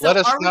 So let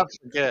us not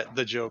forget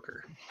the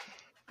Joker.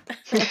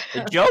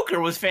 The Joker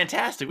was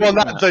fantastic. Well,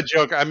 not the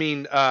Joker. I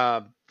mean,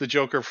 the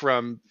Joker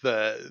from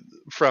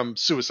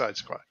Suicide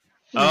Squad.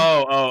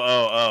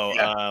 Oh.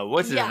 Yeah.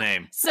 What's his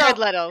name? So Jared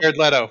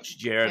Leto.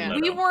 Jared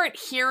Leto. We weren't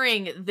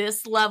hearing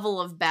this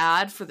level of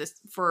bad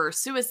for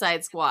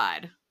Suicide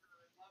Squad.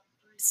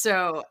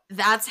 So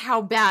that's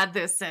how bad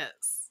this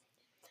is.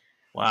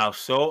 Wow.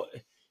 So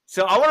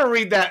I want to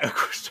read that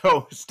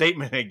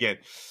statement again.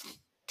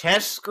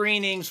 Test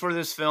screenings for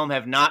this film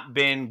have not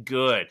been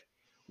good,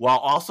 while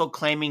also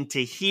claiming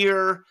to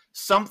hear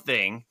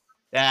something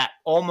that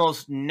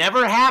almost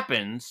never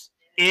happens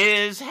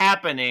is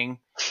happening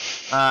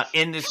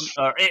in this.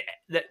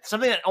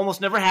 Something that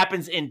almost never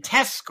happens in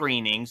test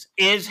screenings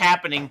is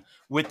happening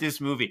with this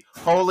movie.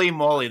 Holy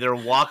moly! They're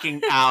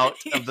walking out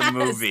of the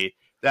movie.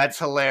 That's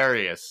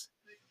hilarious.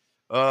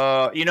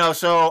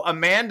 So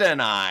Amanda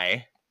and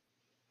I,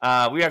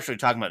 we were actually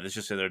talking about this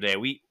just the other day.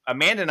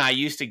 Amanda and I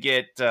used to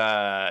get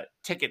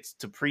tickets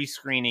to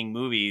pre-screening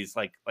movies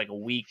like a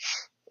week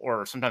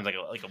or sometimes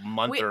like a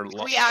month or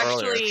longer. We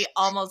actually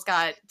almost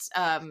got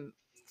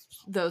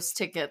those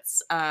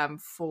tickets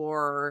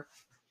for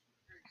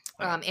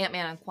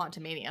Ant-Man and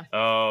Quantumania.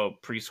 Oh,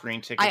 pre-screen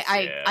tickets.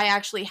 I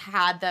actually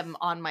had them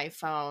on my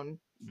phone.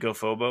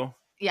 GoFobo?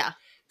 Yeah.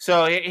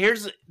 So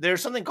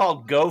there's something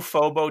called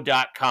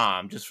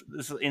GoFobo.com. Just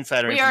this is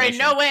insider We are information.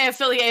 in no way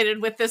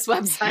affiliated with this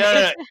website.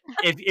 No.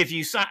 If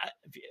you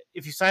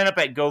sign up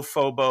at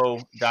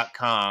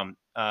GoFobo.com,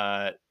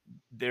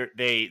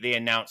 they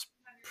announce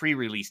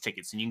pre-release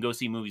tickets, and you can go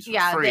see movies for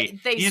free.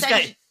 You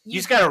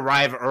just got to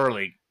arrive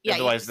early,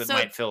 otherwise that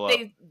might fill up.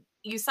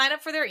 You sign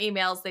up for their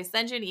emails. They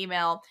send you an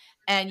email,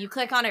 and you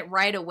click on it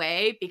right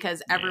away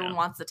because everyone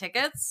wants the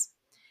tickets.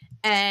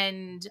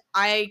 And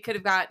I could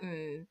have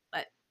gotten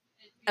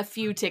a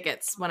few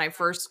tickets when I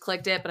first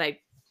clicked it, but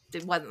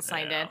it wasn't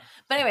signed in.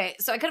 But anyway,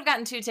 so I could have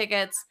gotten 2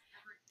 tickets,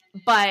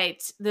 but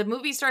the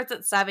movie starts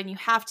at 7. You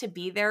have to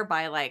be there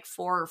by like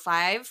 4 or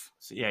 5.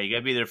 So you got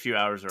to be there a few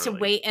hours early to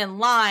wait in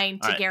line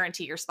to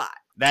guarantee your spot.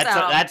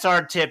 That's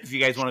our tip if you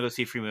guys want to go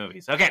see free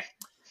movies. Okay,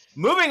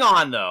 moving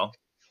on though.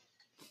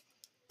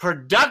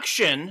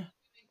 Production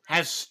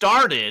has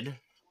started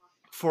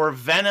for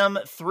Venom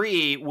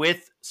 3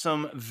 with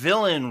some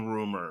villain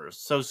rumors.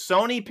 So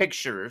Sony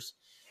Pictures,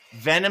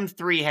 Venom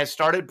 3 has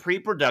started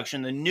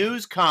pre-production. The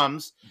news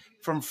comes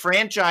from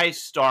franchise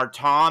star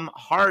Tom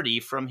Hardy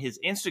from his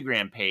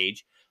Instagram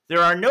page. There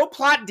are no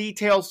plot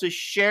details to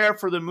share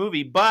for the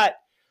movie, but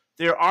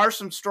there are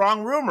some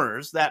strong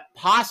rumors that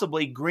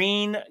possibly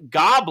Green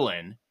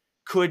Goblin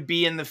could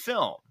be in the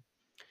film.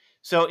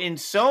 So in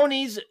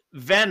Sony's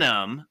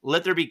Venom,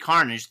 Let There Be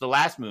Carnage, the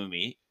last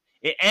movie,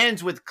 it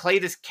ends with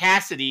Cletus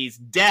Cassidy's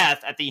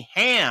death at the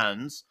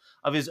hands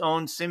of his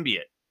own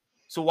symbiote.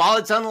 So while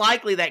it's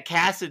unlikely that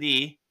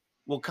Cassidy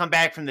will come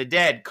back from the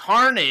dead,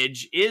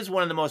 Carnage is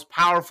one of the most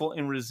powerful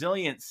and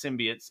resilient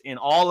symbiotes in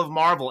all of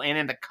Marvel. And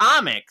in the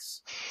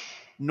comics,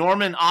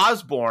 Norman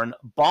Osborn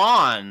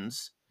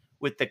bonds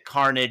with the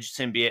Carnage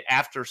symbiote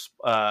after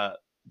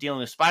dealing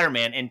with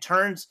Spider-Man and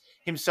turns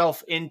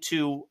himself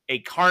into a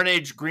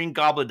Carnage Green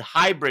Goblin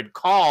hybrid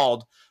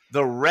called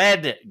the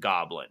Red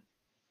Goblin.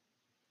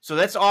 So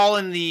that's all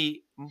in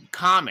the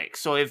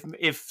comics. So if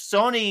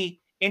Sony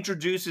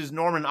introduces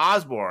Norman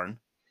Osborn,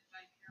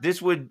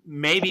 this would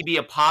maybe be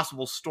a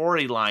possible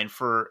storyline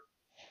for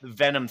the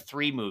Venom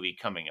 3 movie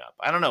coming up.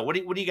 I don't know. What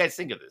do you guys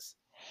think of this?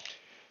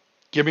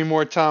 Give me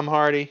more Tom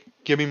Hardy.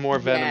 Give me more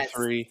Venom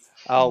 3.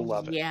 I'll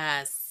love it.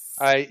 Yes.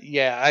 Bring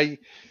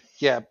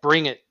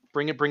it.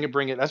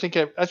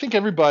 I think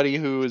everybody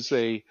who's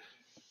a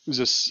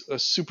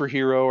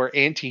superhero or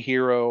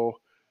anti-hero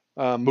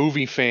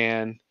movie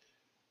fan,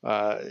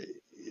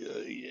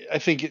 I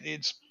think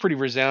it's pretty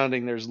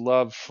resounding. There's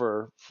love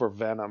for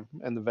Venom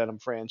and the Venom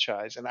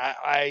franchise, and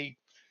I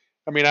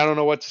mean, I don't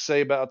know what to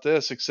say about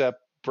this except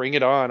bring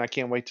it on. I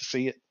can't wait to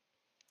see it.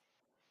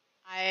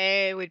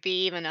 I would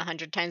be even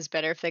 100 times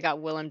better if they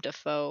got Willem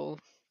Dafoe.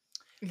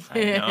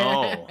 I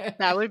know.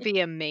 That would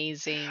be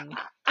amazing.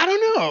 I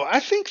don't know.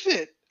 I think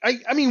that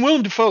I mean,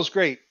 Willem Dafoe's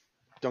great.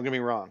 Don't get me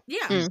wrong.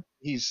 Yeah.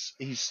 He's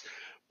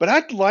but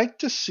I'd like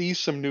to see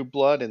some new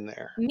blood in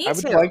there. Me I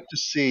would too.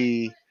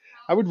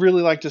 I would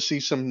really like to see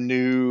some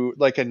new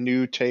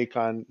take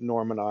on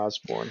Norman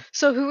Osborn.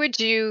 So who would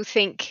you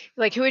think,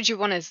 who would you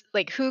want to,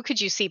 who could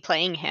you see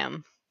playing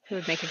him? Who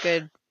would make a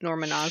good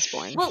Norman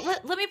Osborn? Well,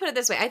 let me put it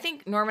this way. I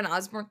think Norman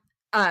Osborn,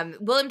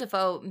 Willem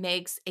Dafoe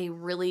makes a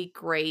really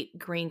great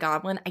Green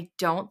Goblin. I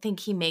don't think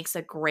he makes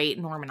a great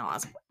Norman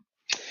Osborn.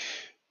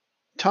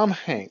 Tom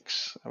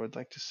Hanks, I would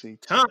like to see.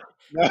 Tom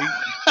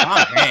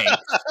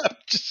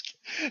Hanks.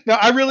 No,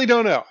 I really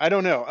don't know. I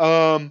don't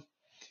know.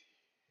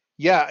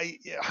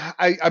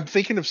 I'm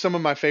thinking of some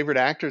of my favorite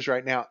actors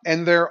right now,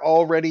 and they're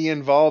already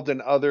involved in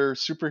other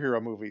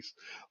superhero movies.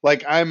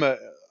 Like I'm a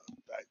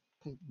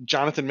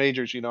Jonathan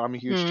Majors, I'm a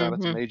huge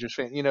Jonathan Majors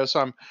fan,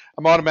 so I'm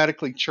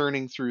automatically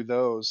churning through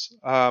those.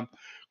 Of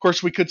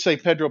course, we could say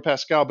Pedro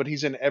Pascal, but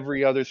he's in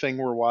every other thing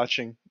we're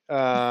watching.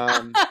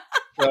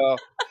 So,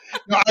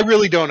 no, I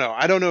really don't know.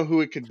 I don't know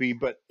who it could be,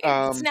 but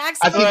Snacks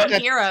and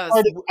heroes.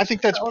 I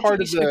think that's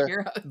part of the.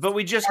 Heroes. But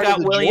we just got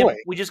William. Joy.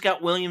 We just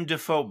got William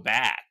Dafoe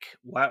back.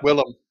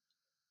 Willem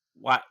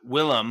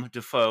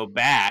Dafoe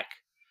back.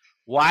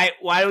 Why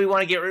do we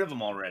want to get rid of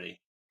him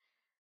already?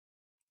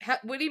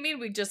 What do you mean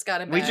we just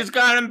got him back? We just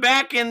got him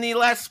back in the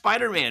last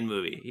Spider-Man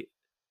movie.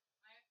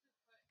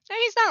 No,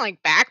 he's not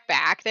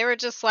back. They were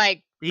just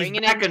bringing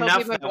in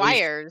Tobey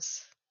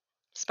Maguire's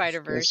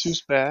Spider-Verse.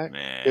 Who's back?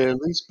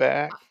 Lily's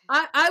back.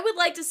 I would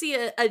like to see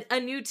a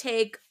new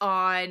take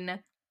on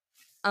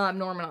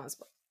Norman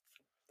Osborn.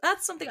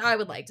 That's something I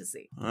would like to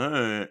see. All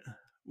right.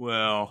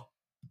 Well,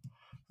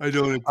 I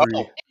don't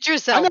agree.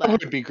 Idris I know Elba. who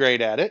would be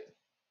great at it.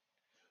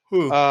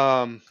 Who?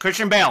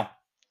 Christian Bale.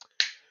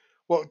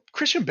 Well,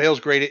 Christian Bale's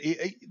great.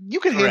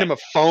 You could hand him a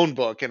phone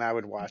book and I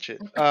would watch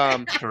it.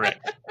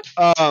 Correct.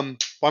 Why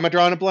am I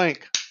drawing a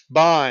blank?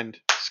 Bond,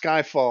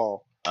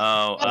 Skyfall.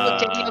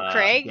 Daniel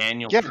Craig?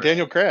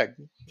 Daniel Craig.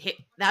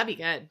 That'd be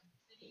good.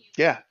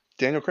 Yeah,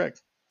 Daniel Craig.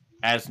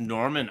 As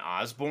Norman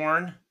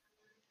Osborn?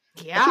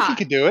 Yeah. I think he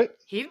could do it.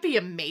 He'd be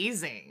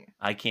amazing.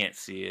 I can't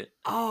see it.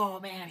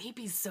 Oh, man, he'd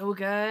be so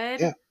good.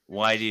 Yeah.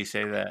 Why do you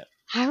say that?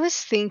 I was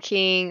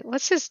thinking,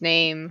 what's his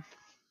name?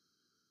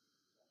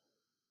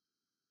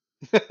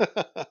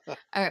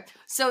 All right.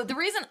 So the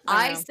reason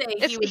I I know. say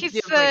It's, he would he's do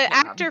a the great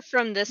job. actor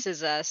from This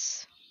Is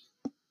Us.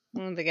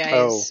 One of the guys.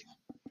 Oh.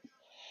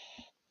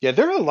 Yeah,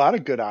 there are a lot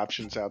of good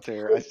options out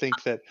there. I think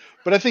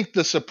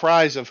the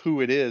surprise of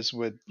who it is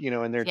would,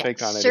 and their Yeah,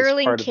 take on it is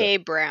Sterling part of K.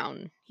 it.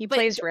 Brown. He But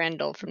plays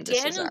Randall from This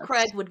Is Daniel Us.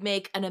 Craig would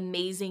make an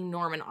amazing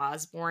Norman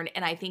Osborn,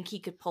 and I think he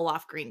could pull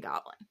off Green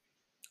Goblin.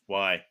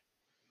 Why?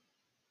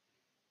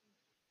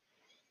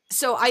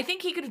 So I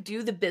think he could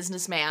do the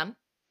businessman.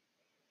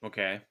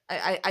 Okay.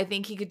 I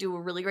think he could do a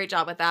really great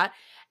job with that.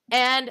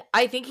 And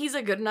I think he's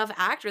a good enough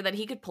actor that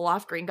he could pull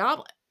off Green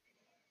Goblin.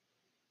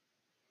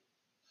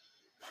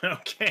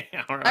 Okay.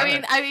 All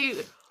right. I mean,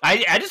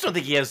 I just don't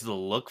think he has the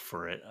look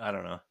for it. I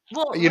don't know.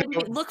 well, You what do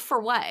you mean? Look for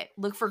what?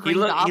 Look for He Green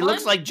Goblin? he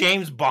looks like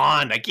James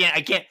Bond. I can't.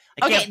 Okay,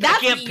 I that's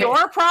can't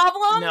your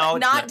problem, No,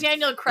 it's not not.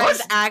 Daniel Craig's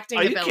What? acting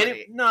Are you ability.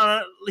 kidding?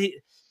 No.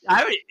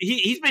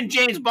 He's been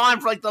James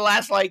Bond for like the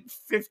last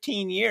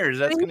 15 years.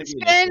 That's going to He's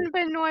be been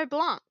Benoit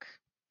Blanc.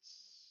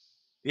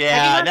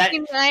 yeah. Have That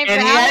you not seen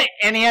and Knives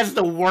Out? he has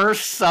the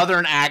worst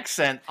Southern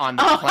accent on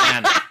the Oh.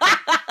 planet.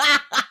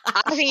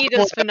 I think he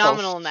does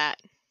phenomenal in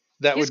that.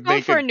 That He's would going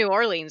make for a it. New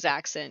Orleans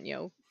accent,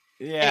 yo.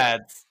 Yeah,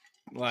 it's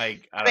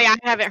like I I don't mean, know,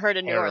 I haven't it's heard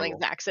a New terrible.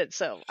 Orleans accent,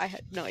 so I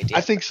had no idea.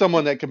 I think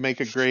someone that could make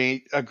a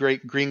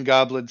great Green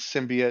Goblin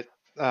symbiote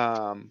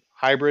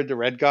hybrid, the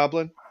Red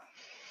Goblin,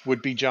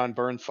 would be John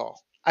Bernthal.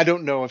 I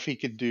don't know if he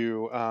could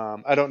do.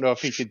 I don't know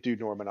if he could do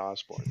Norman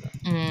Osborn.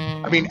 Though.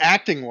 I mean,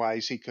 acting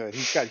wise, he could.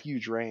 He's got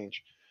huge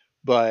range,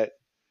 but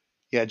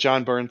yeah,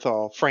 John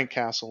Bernthal, Frank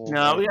Castle.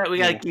 No, we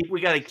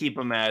got to keep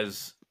him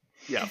as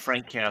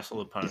Frank Castle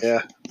the Punisher.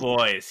 Yeah.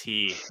 Boy, is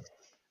he.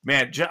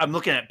 Man, I'm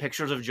looking at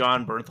pictures of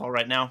John Bernthal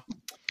right now.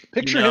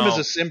 Picture him as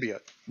a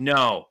symbiote.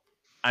 No.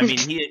 I mean,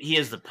 he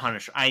is the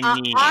Punisher. I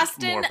need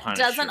Austin more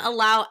Punisher. doesn't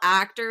allow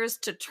actors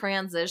to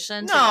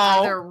transition to No.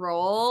 other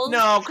roles.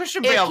 No,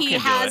 Christian Bale if he can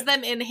has do it.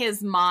 them in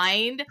his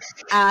mind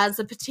as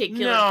a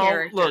particular No,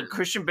 character. look,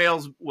 Christian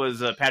Bale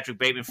was Patrick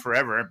Bateman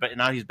forever, but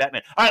now he's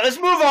Batman. All right, let's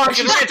move on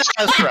because we're going to talk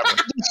about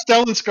this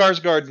forever. Stellan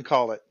Skarsgård and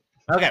call it.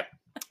 Okay,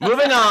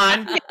 moving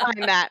on.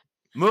 Behind that.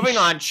 Moving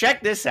on.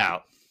 Check this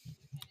out.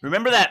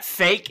 Remember that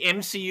fake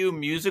MCU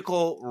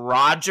musical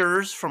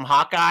Rogers from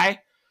Hawkeye?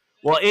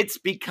 Well, it's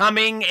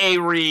becoming a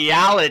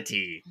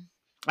reality.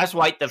 That's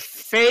right. The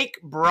fake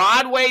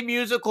Broadway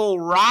musical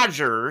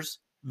Rogers,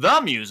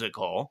 the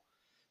musical,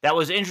 that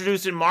was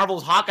introduced in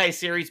Marvel's Hawkeye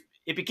series,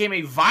 it became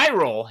a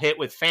viral hit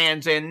with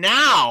fans. And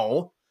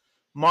now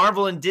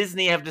Marvel and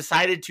Disney have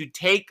decided to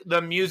take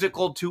the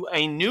musical to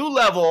a new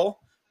level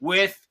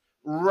with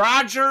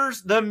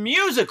Rogers the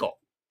Musical,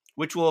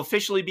 which will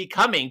officially be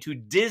coming to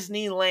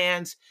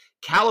Disneyland's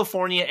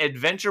California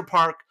Adventure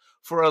Park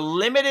for a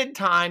limited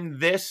time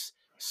this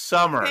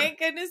summer. Thank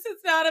goodness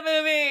it's not a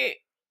movie.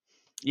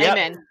 Yep,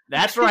 Amen.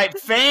 that's right.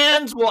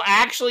 Fans will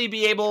actually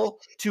be able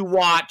to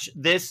watch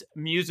this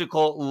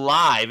musical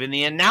live. And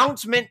the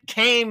announcement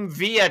came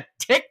via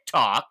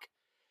TikTok.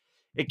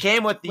 It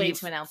came with the Way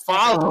to announce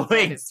everything that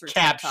following is through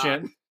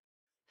caption. TikTok.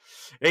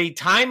 A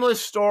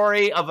timeless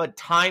story of a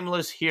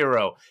timeless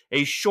hero.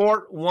 A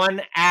short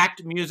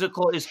one-act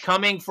musical is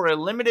coming for a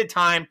limited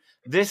time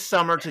this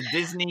summer to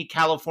Disney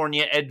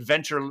California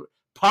Adventure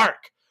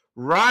Park.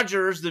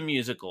 Rogers the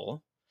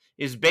Musical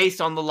is based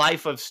on the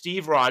life of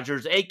Steve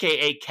Rogers,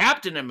 a.k.a.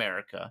 Captain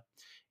America.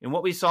 And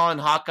what we saw in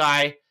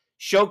Hawkeye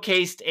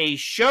showcased a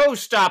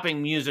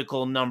show-stopping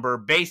musical number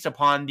based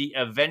upon the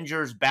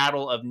Avengers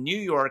Battle of New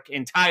York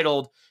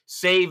entitled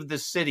Save the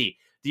City.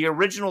 The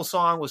original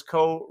song was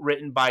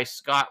co-written by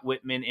Scott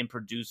Whitman and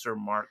producer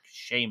Mark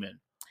Shaman.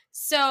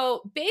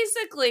 So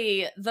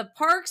basically, the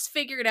parks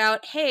figured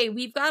out, hey,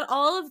 we've got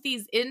all of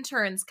these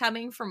interns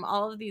coming from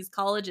all of these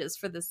colleges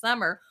for the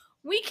summer.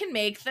 We can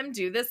make them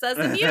do this as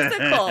a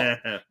musical.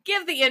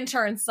 Give the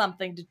interns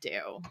something to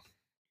do.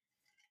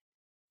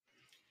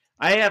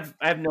 I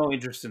have no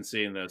interest in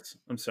seeing this.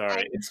 I'm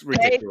sorry. It's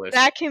ridiculous.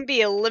 That can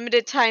be a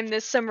limited time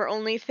this summer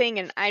only thing,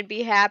 and I'd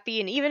be happy.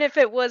 And even if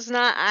it was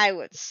not, I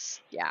would.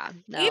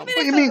 No. Even What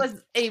do you if mean? it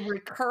was a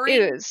recurring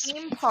It is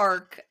theme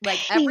park, like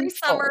every painful.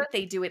 summer,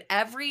 they do it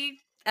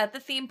at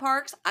the theme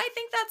parks. I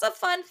think that's a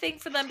fun thing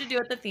for them to do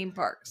at the theme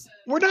parks.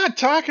 We're not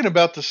talking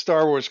about the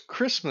Star Wars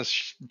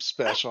Christmas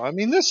special. I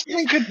mean, this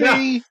thing could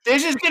be.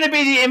 This is going to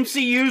be the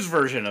MCU's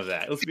version of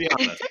that. Let's be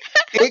honest.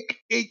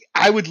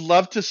 I would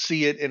love to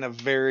see it in a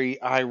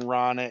very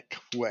ironic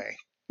way.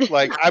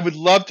 Like, I would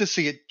love to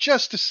see it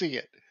just to see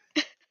it.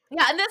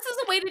 Yeah, and this is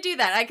a way to do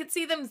that. I could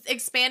see them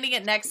expanding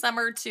it next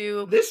summer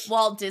to This-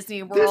 Walt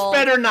Disney World. This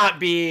better not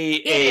be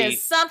It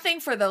is something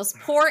for those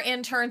poor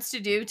interns to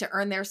do to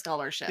earn their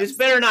scholarships. This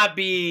better not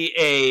be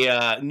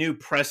a new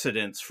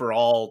precedence for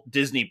all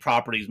Disney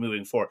properties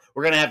moving forward.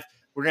 We're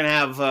gonna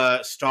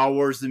have Star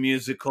Wars the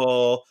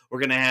musical.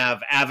 We're gonna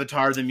have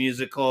Avatar the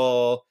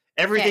musical.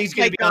 Everything's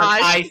my gonna be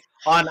gosh.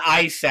 on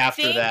ice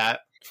after Think-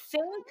 that.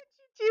 Think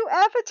Do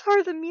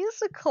Avatar the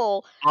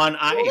musical. On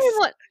I ice. only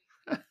want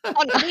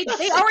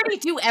They already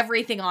do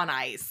everything on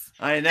ice.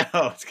 I know.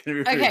 It's going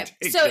to be Okay,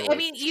 ridiculous. so I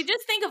mean, you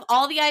just think of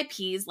all the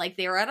IPs, like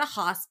they're at a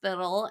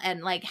hospital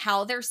and like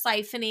how they're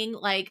siphoning,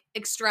 like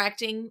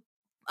extracting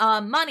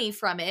money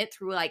from it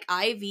through like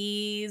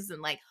IVs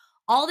and like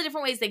all the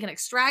different ways they can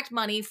extract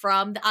money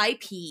from the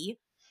IP.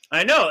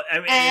 I know. I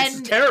mean,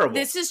 it's terrible.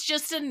 This is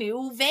just a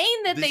new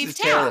vein that This they've is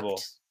tapped.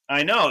 terrible.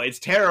 I know. It's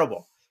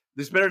terrible.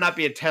 This better not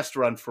be a test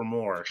run for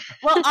more.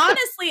 Well,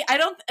 honestly, I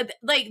don't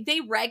like they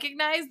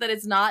recognize that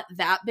it's not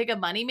that big a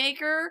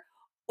moneymaker,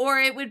 or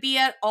it would be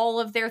at all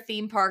of their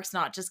theme parks,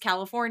 not just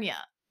California.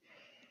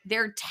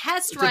 They're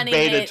test running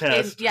it.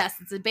 Yes,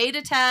 it's a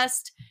beta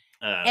test.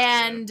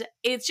 And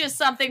it's just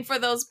something for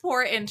those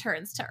poor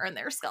interns to earn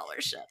their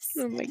scholarships.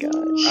 Oh my gosh!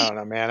 I don't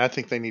know, man. I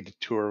think they need to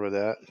tour with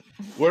that.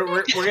 We're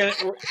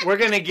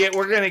gonna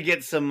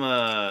get some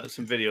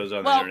videos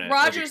on the internet.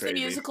 Well, Rogers the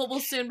Musical will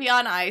soon be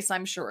on ice,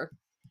 I'm sure.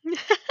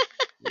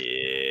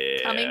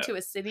 Yeah, coming to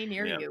a city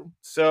near you.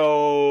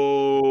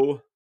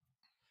 So,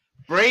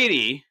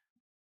 Brady,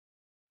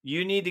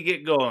 you need to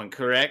get going.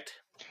 Correct?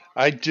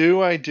 I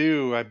do. I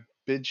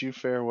bid you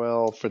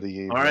farewell for the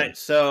evening. All right,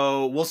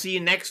 so we'll see you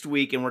next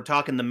week, and we're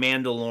talking The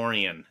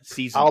Mandalorian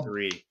season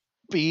 3.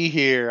 Be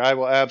here. I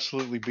will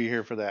absolutely be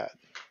here for that.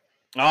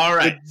 All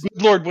right,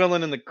 good Lord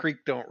willing, and the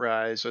creek don't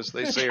rise, as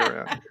they say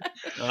around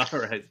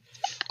here.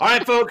 All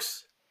right,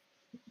 folks.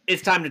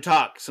 It's time to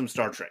talk some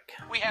Star Trek.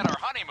 We had our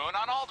honeymoon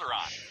on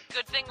Alderaan.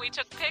 Good thing we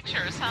took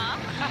pictures, huh?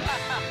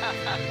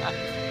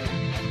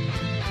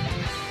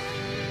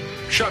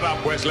 Shut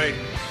up, Wesley.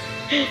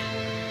 You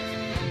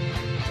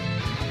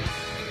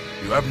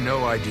have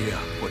no idea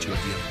what you're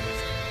dealing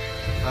with.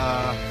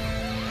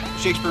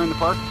 Shakespeare in the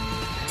Park.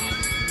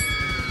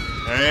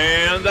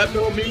 And that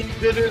will mean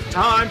it is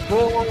time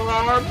for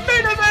our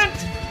main event!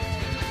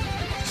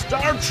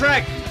 Star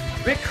Trek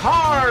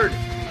Picard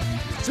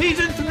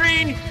Season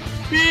 3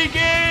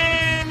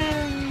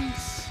 begins!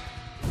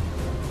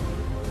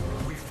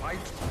 We fight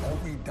or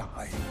we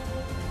die.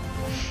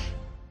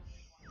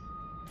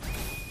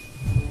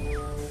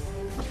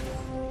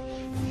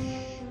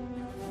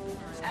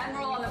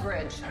 Admiral on the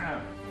bridge.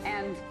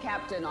 And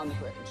Captain on the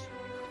bridge.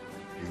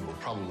 You will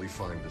probably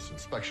find this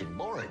inspection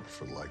boring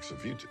for the likes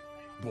of you two.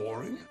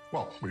 Boring?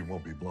 Well, we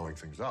won't be blowing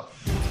things up.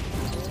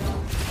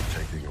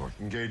 Taking or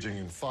engaging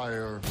in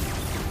fire,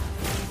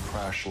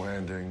 crash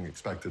landing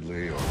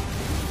expectedly or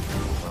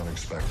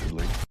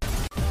unexpectedly.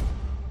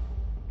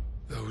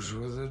 Those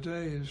were the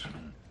days.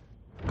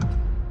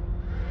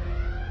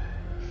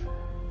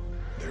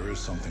 There is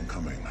something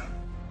coming.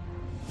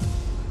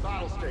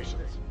 Battle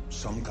stations.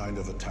 Some kind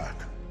of attack.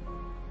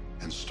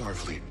 And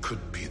Starfleet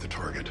could be the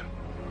target.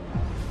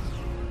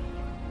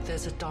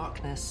 There's a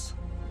darkness.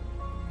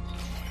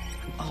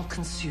 An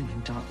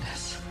all-consuming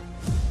darkness.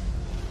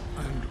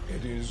 And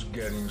it is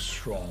getting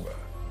stronger.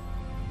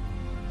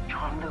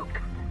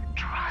 Jean-Luc,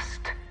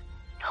 trust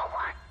no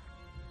one.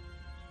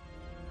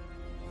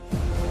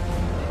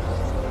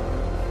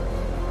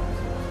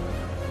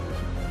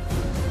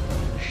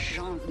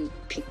 Jean-Luc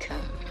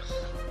Picard.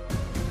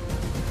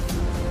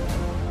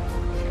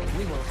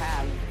 We will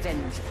have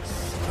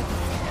vengeance.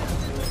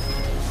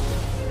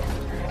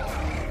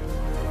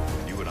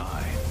 You and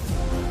I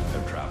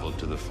have traveled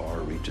to the far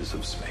reaches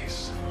of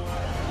space.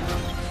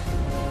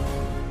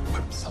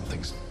 But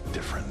something's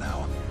different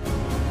now.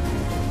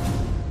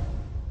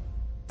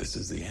 This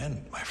is the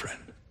end, my friend.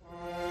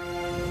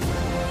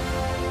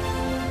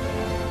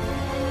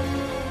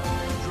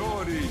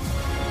 Geordi!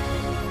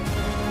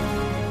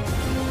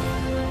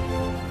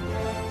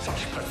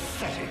 Such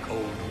pathetic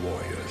old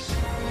warriors.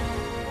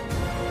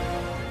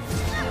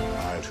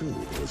 I, too,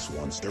 was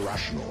once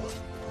irrational,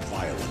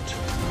 violent.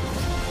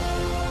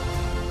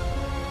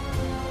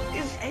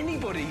 Is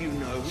anybody you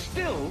know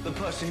still the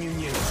person you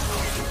knew?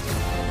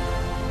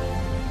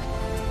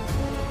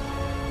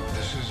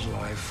 This is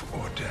life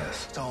or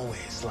death. It's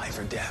always life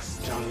or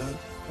death, Jean-Luc.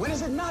 When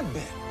has it not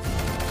been?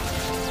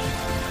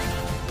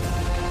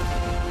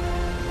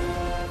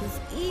 With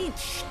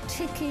each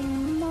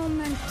ticking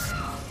moment,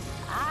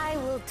 I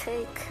will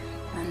take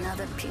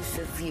another piece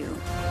of you.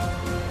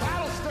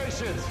 Battle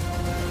stations!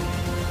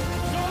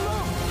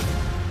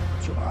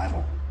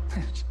 Survival.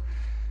 It's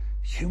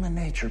human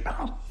nature,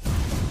 pal.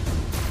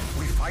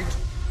 We fight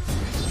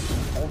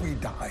or we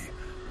die.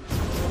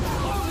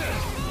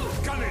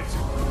 Gun it!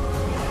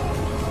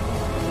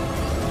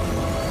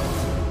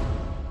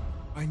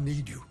 I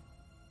need you.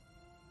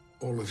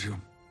 All of you.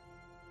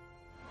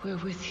 We're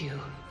with you.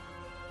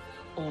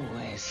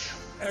 Always.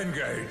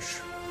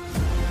 Engage.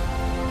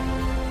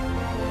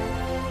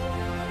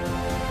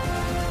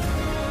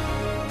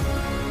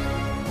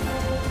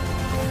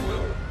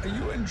 Will, are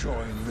you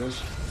enjoying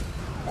this?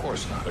 Of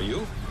course not. Are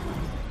you?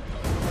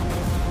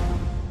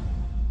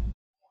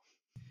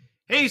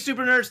 Hey,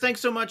 Super Nerds,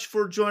 thanks so much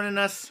for joining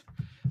us.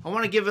 I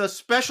want to give a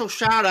special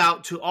shout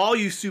out to all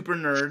you Super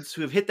Nerds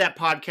who have hit that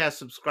podcast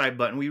subscribe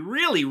button. We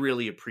really,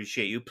 really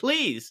appreciate you.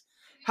 Please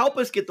help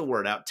us get the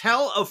word out.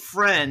 Tell a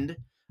friend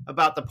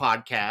about the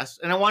podcast,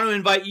 and I want to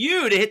invite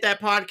you to hit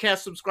that podcast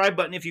subscribe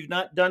button if you've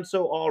not done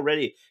so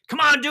already. Come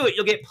on, do it.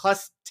 You'll get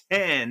plus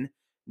 10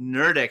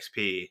 Nerd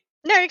XP.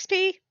 Nerd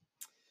XP.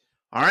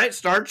 All right,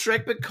 Star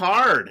Trek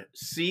Picard,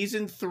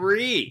 Season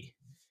 3.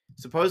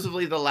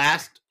 Supposedly the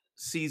last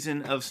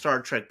season of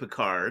Star Trek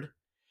Picard.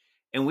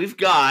 And we've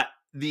got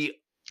the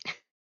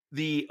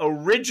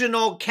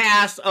original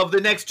cast of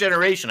The Next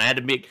Generation. I had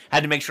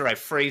to make sure I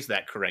phrased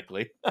that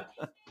correctly.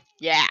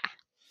 Yeah.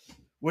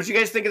 What did you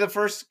guys think of the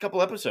first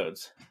couple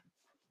episodes?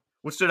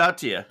 What stood out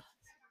to you?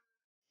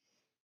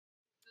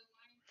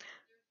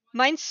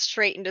 Mine's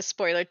straight into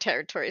spoiler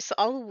territory, so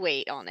I'll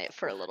wait on it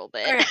for a little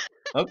bit.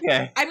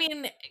 Okay. I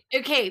mean,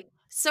 okay.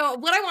 So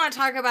what I want to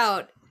talk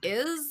about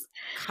is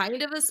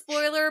kind of a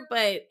spoiler,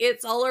 but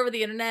it's all over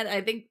the internet.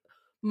 I think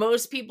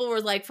most people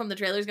were like from the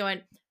trailers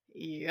going,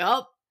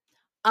 "Yup."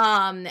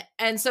 And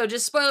so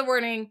just spoiler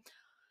warning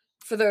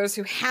for those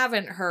who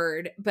haven't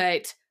heard,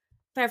 but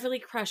Beverly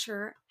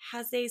Crusher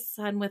has a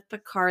son with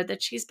Picard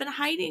that she's been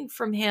hiding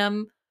from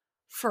him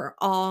for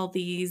all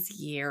these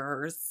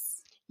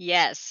years.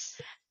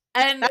 Yes.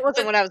 And that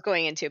wasn't what I was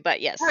going into,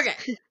 but yes.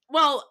 Okay.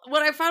 Well,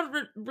 what I found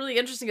really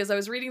interesting is I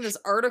was reading this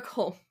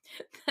article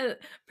that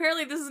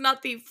apparently this is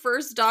not the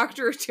first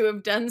Doctor to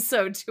have done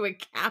so to a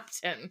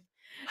captain.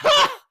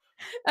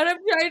 And I'm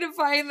trying to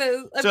find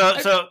this.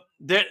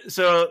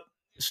 So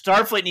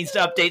Starfleet needs to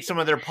update some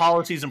of their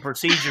policies and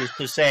procedures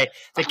to say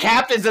the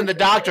captains and the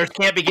doctors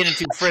can't be getting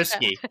too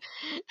frisky.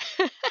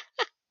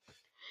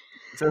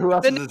 So who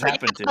else has this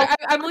happened to?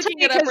 I'm looking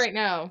it up right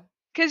now.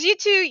 Because you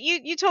two,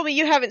 you told me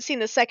you haven't seen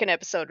the second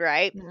episode,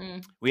 right?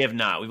 Mm-hmm. We have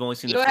not. We've only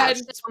seen the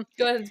first.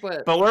 Go ahead and spoil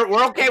it. But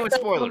we're okay with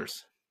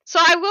spoilers. So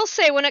I will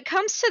say, when it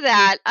comes to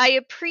that, I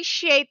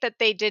appreciate that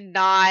they did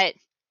not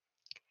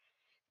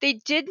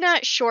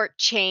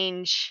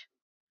shortchange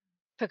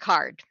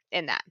Picard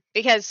in that.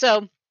 Because,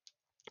 so,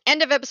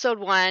 end of episode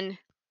 1,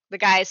 the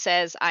guy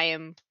says, I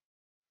am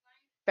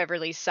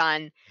Beverly's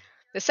son.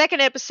 The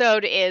second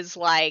episode is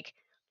like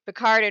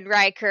Picard and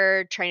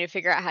Riker trying to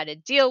figure out how to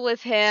deal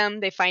with him.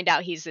 They find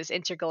out he's this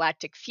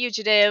intergalactic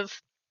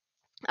fugitive.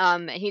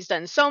 And he's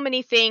done so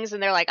many things,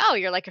 and they're like, oh,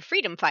 you're like a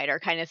freedom fighter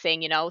kind of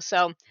thing, you know?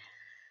 So,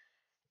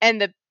 and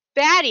the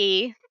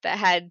baddie that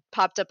had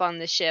popped up on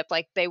the ship,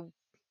 like, they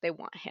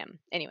want him.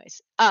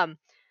 Anyways. And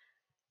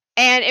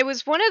it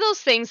was one of those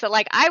things that,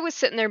 like, I was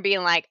sitting there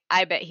being like,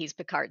 I bet he's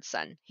Picard's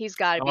son. He's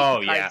got to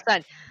be Picard's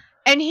son.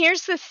 And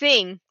here's the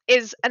thing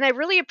is, and I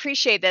really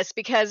appreciate this,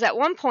 because at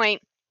one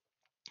point,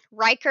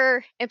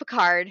 Riker and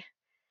Picard,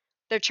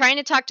 they're trying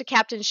to talk to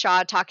Captain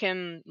Shaw,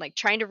 trying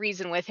to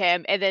reason with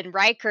him. And then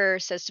Riker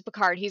says to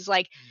Picard, he's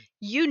like,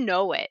 you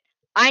know it.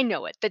 I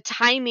know it. The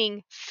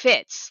timing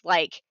fits.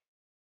 Like,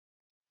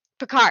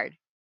 Picard,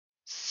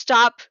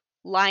 stop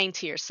lying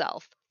to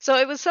yourself. So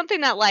it was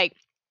something that, like,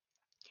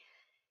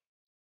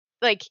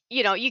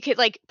 you know, you could,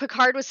 like,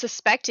 Picard was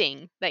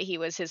suspecting that he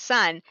was his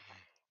son.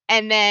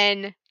 And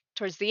then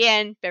towards the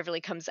end, Beverly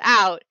comes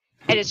out.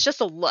 And it's just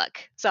a look.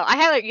 So I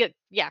had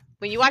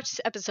when you watch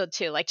episode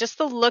 2, like, just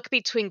the look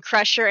between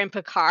Crusher and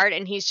Picard,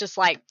 and he's just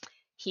like,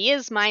 he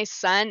is my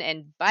son,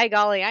 and by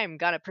golly, I am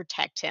gonna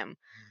protect him.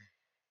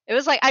 It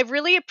was like, I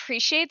really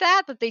appreciate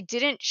that they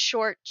didn't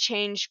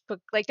shortchange,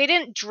 like, they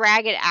didn't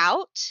drag it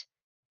out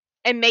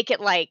and make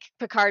it like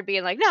Picard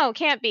being like, no, it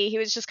can't be. He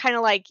was just kind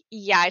of like,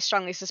 yeah, I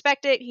strongly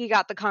suspect it. He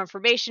got the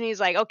confirmation.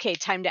 He's like, okay,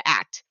 time to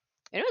act.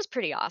 And it was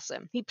pretty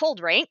awesome. He pulled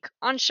rank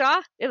on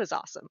Shaw. It was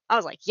awesome. I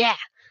was like, yeah.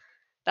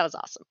 That was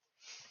awesome.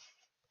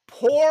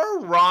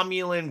 Poor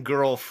Romulan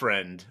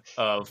girlfriend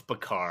of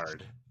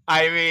Picard.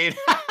 I mean,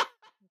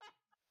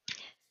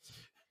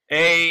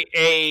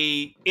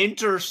 a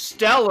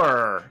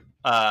interstellar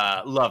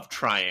love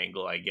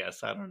triangle, I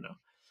guess. I don't know.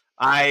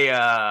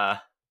 I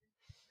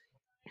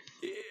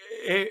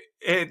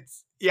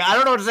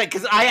don't know what to say,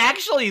 because I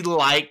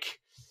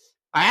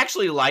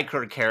actually like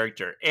her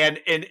character, and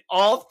in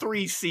all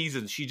 3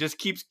 seasons, she just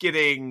keeps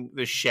getting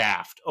the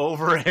shaft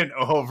over and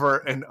over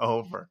and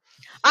over.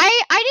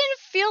 I didn't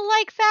feel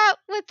like that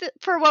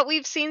for what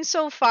we've seen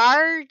so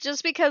far,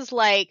 just because,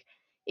 like,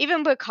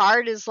 even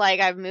Picard is like,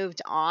 I've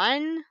moved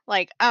on.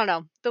 Like, I don't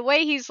know. The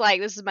way he's like,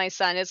 this is my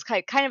son, is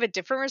kind of a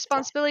different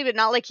responsibility, but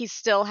not like he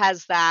still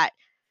has that,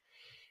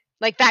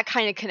 like, that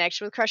kind of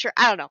connection with Crusher.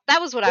 I don't know.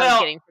 That was what I was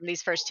getting from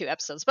these first 2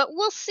 episodes, but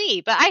we'll see.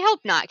 But I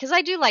hope not, because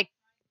I do like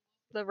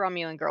the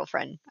Romulan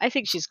girlfriend. I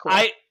think she's cool.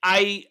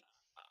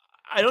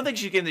 I don't think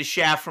she's getting the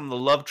shaft from the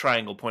love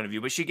triangle point of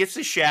view, but she gets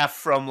the shaft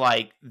from,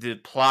 like, the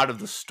plot of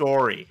the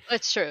story.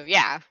 That's true,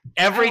 yeah.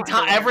 Every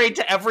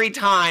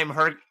time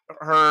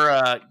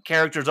her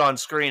character's on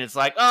screen, it's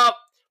like, oh,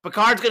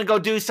 Picard's gonna go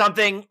do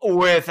something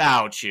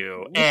without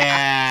you,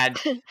 and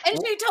she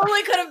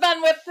totally could have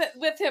been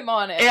with him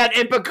on it.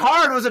 And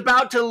Picard was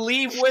about to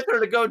leave with her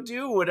to go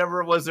do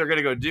whatever it was they're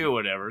gonna go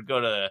do, go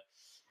to,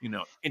 you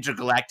know,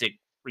 intergalactic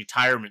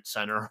retirement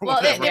center.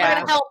 Well, they're going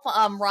to help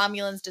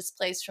Romulans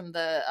displaced from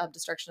the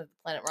destruction of the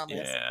planet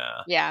Romulus.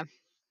 Yeah.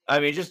 I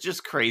mean,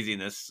 just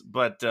craziness.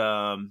 But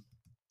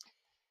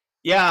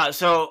Yeah,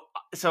 so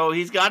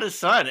he's got his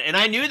son, and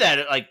I knew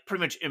that like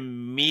pretty much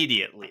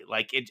immediately.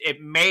 Like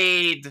it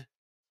made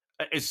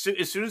as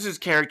soon as his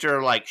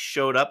character like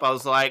showed up, I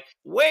was like,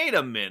 wait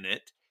a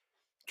minute,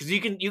 because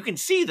you can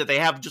see that they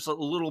have just a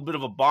little bit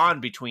of a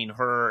bond between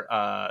her,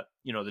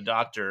 the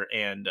doctor,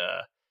 and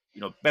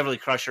Beverly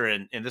Crusher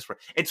and this one.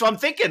 And so I'm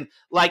thinking,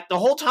 like the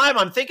whole time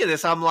I'm thinking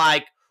this, I'm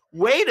like,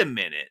 wait a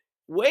minute.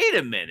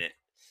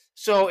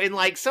 So in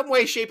like some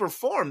way, shape, or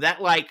form,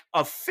 that like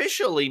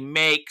officially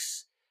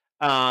makes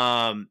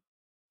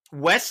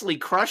Wesley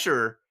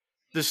Crusher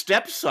the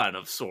stepson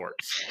of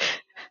sorts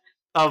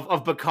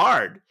of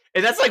Picard.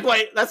 And that's like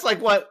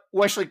what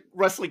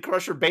Wesley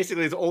Crusher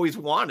basically has always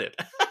wanted.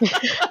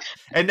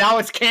 And now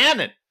it's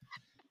canon.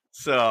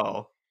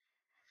 So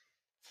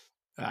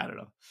I don't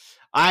know.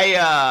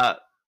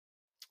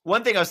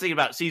 One thing I was thinking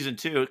about season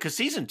 2, because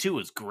season 2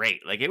 was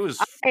great. Like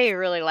I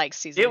really like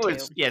season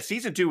 2.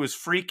 Season 2 was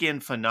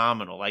freaking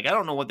phenomenal. Like I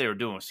don't know what they were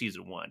doing with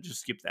season 1.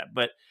 Just skip that.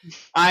 But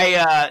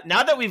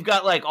now that we've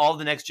got like all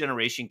the Next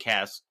Generation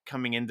cast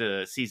coming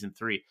into season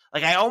 3,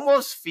 like I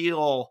almost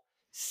feel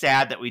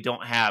sad that we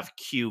don't have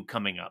Q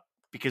coming up,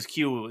 because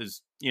Q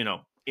is,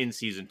 in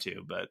season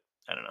 2, but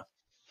I don't know.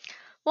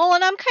 Well,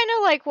 and I'm kind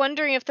of like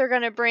wondering if they're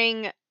going to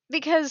bring,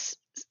 because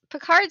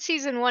Picard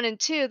season 1 and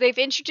 2, they've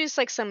introduced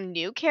like some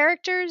new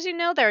characters,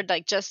 that are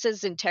like just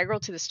as integral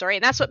to the story,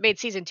 and that's what made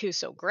season 2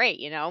 so great,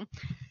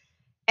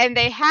 And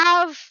they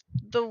have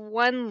the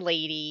one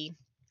lady,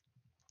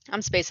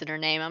 I'm spacing her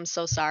name, I'm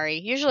so sorry.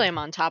 Usually I'm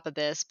on top of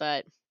this,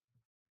 but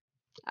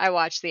I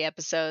watched the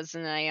episodes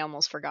and I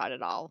almost forgot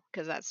it all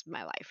because that's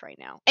my life right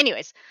now.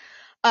 Anyways,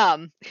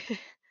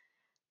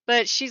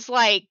 but she's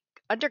like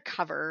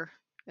undercover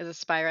as a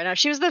spy right now.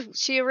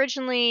 She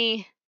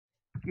originally.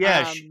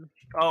 Yeah. She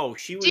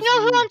was. Do you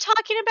know who I'm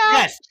talking about?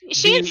 Yes.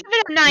 She in 7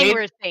 of 9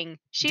 were thing.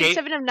 She in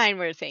 7 of 9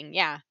 were thing.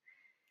 Yeah.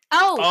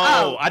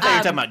 Oh, I thought you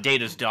were talking about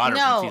Data's daughter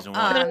from season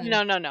 1.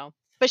 No.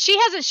 But she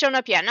hasn't shown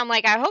up yet, and I'm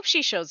like, I hope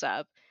she shows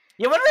up.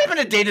 Yeah, what happened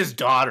to Data's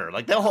daughter?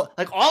 Like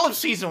all of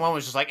season 1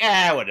 was just like,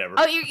 whatever.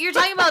 Oh, you're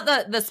talking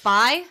about the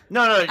spy?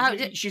 No,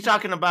 she's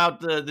talking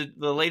about the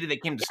lady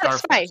that came to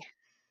Starfleet.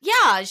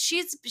 Yeah,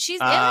 she's in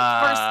the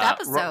first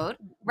episode.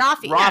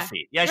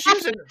 Rafi. Yeah, she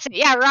was in.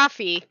 Yeah,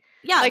 Rafi.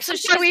 Yeah, like so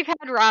far we've had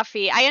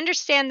Rafi. I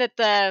understand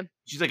that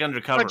she's like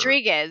undercover.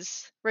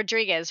 Rodriguez,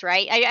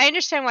 right? I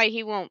understand why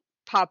he won't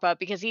pop up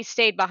because he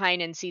stayed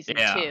behind in season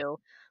 2.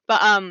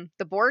 But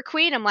the Borg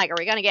Queen, I'm like, are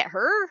we gonna get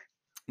her?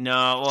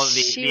 No, well,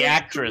 the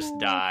actress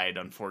died,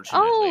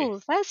 unfortunately.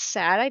 Oh, that's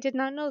sad. I did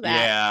not know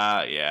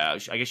that. Yeah.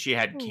 I guess she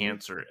had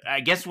cancer. I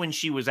guess when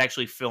she was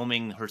actually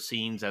filming her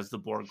scenes as the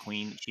Borg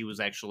Queen, she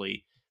was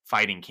actually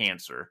fighting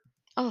cancer.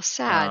 Oh,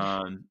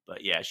 sad.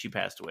 But yeah, she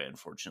passed away,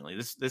 unfortunately.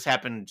 This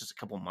happened just a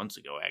couple months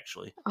ago,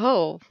 actually.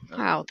 Oh,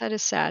 wow, that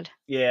is sad.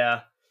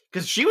 Yeah,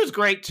 because she was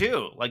great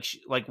too.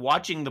 Like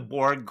watching the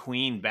Borg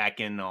Queen back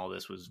in all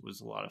this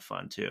was a lot of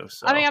fun too.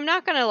 So I mean, I'm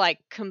not gonna like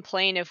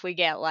complain if we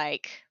get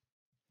like,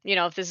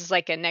 if this is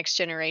like a Next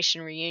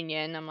Generation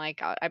reunion. I'm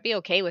like, I'd be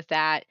okay with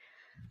that.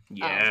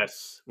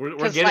 Yes, we're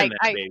getting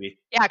that, baby.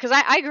 Yeah, because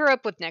I grew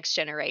up with Next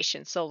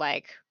Generation, so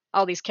like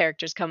all these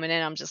characters coming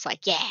in, I'm just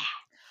like, yeah.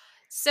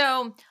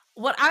 So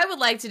what I would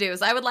like to do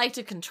is I would like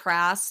to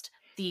contrast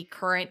the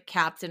current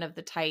captain of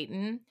the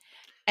Titan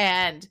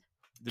and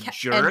the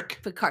jerk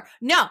and Picard.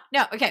 No.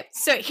 Okay,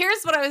 so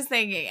here's what I was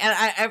thinking,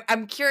 and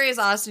I'm curious,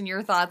 Austin,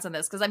 your thoughts on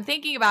this, because I'm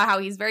thinking about how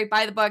he's very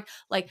by the book,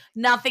 like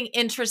nothing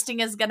interesting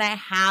is gonna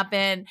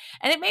happen,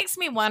 and it makes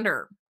me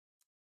wonder: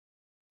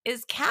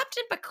 is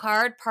Captain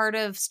Picard part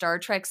of Star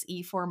Trek's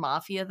E4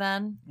 Mafia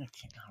then?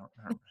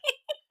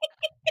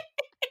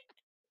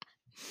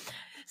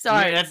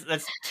 Sorry,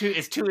 that's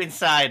too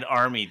inside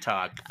Army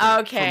talk.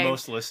 For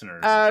most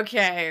listeners.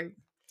 Okay.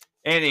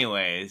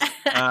 Anyways,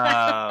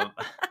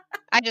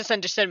 I just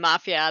understood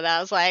Mafia. That I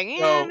was like,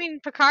 I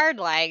mean, Picard,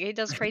 like he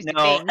does crazy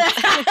things. no,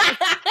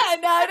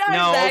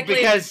 exactly.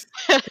 Because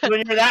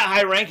when you're that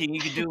high ranking,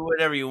 you can do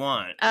whatever you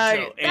want.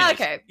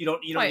 Okay. You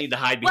don't need to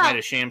hide behind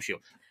a sham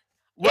shield.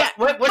 But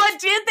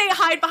did they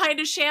hide behind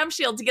a sham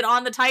shield to get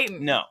on the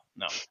Titan? No.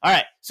 All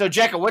right. So,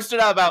 Jekka, what stood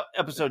out about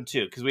episode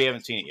 2? Because we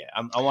haven't seen it yet.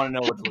 I want to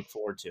know what to look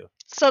forward to.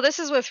 So this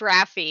is with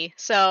Rafi.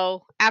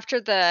 So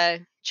after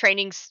the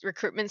training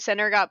recruitment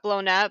center got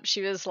blown up,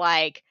 she was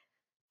like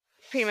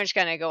pretty much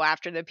going to go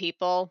after the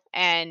people.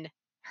 And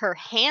her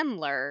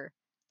handler,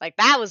 like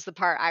that was the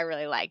part I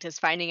really liked, is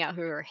finding out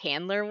who her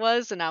handler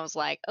was. And I was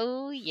like,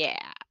 oh,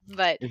 yeah.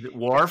 But is it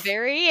Worf?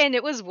 And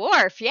it was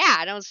Worf,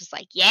 yeah. And I was just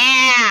like, yeah.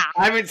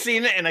 I haven't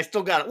seen it, and I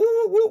still got it.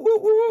 Woo, woo, woo,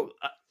 woo.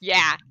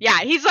 Yeah.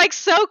 He's like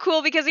so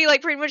cool because he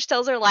like pretty much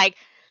tells her like,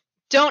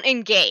 don't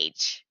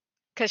engage.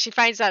 Because she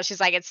finds out, she's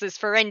like, it's this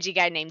Ferengi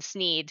guy named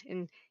Sneed.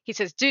 And he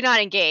says, do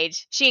not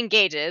engage. She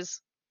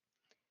engages.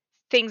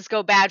 Things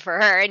go bad for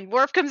her. And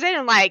Worf comes in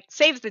and like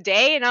saves the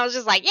day. And I was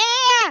just like,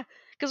 yeah.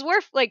 Because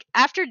Worf, like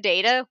after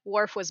Data,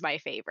 Worf was my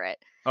favorite.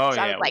 Oh, so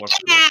yeah. I was like,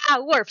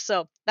 Worf.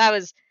 So that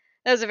was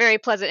a very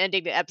pleasant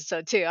ending to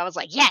episode 2. I was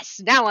like,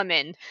 yes, now I'm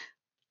in.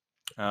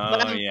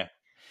 Oh, yeah.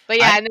 But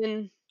yeah, and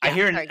then I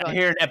hear sorry, go I on.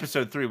 hear in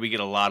episode 3 we get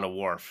a lot of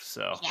Worf.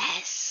 So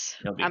Yes,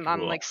 that'll be I'm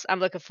cool. I'm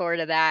looking forward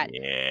to that.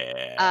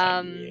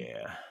 Yeah.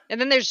 Yeah. And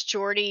then there's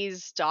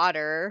Geordi's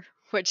daughter,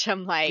 which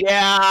I'm like,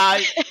 Yeah.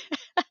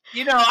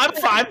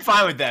 I'm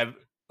fine with that.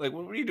 Like,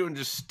 what are you doing?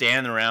 Just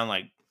standing around,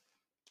 like,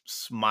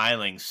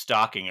 smiling,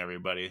 stalking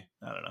everybody.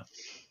 I don't know.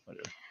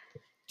 Whatever.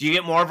 Do you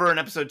get more of her in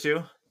episode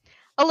 2?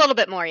 a little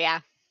bit more, yeah.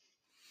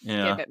 Get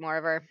Yeah. a bit more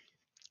of her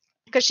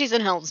because she's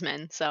in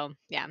Helmsman, so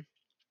yeah,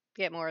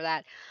 get more of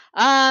that.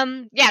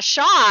 Yeah,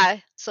 Shaw.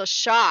 So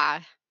Shaw.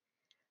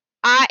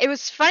 It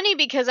was funny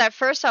because at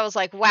first I was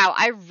like, wow,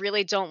 I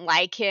really don't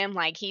like him.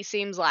 Like, he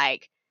seems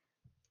like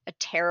a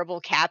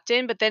terrible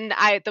captain. But then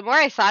the more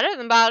I thought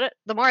about it,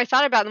 the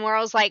more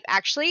I was like,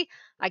 actually,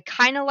 I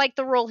kind of like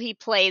the role he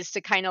plays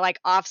to kind of like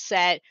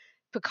offset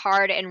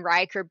Picard and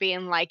Riker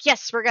being like,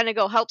 yes, we're gonna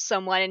go help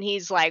someone, and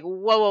he's like,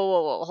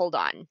 whoa, hold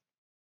on,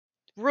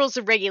 rules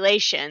and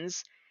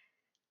regulations.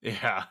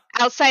 Yeah.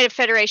 Outside of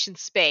Federation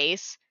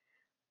space,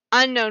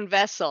 unknown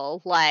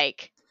vessel,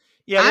 like,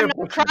 Yeah, I'm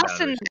not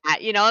crossing that.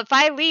 If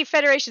I leave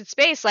Federation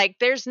space, like,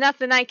 there's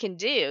nothing I can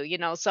do,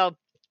 so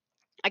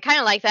I kind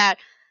of like that.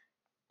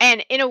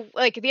 And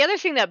the other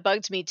thing that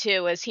bugged me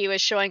too was he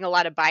was showing a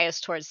lot of bias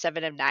towards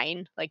 7 of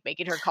 9, like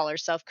making her call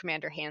herself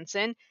Commander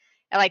Hansen.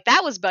 And like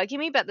that was bugging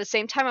me, but at the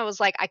same time I was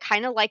like, I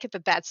kind of like it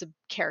that that's a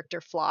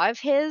character flaw of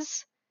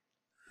his.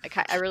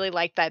 I really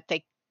like that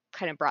they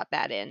kind of brought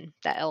that in,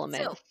 that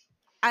element. So,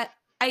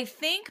 I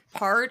think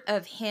part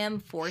of him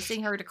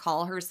forcing her to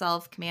call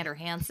herself Commander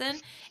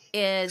Hansen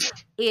is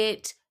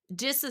it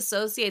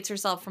disassociates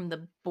herself from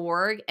the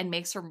Borg and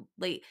makes her,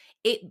 like,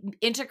 it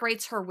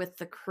integrates her with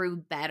the crew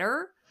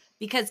better,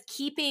 because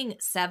keeping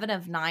 7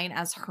 of 9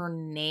 as her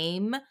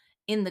name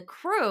in the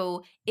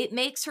crew, it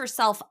makes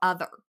herself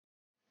other.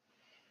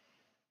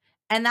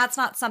 And that's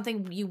not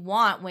something you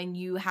want when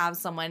you have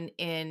someone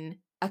in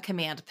a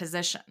command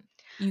position.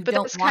 You But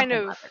don't that's want kind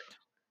them of othered.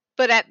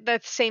 But at the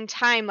same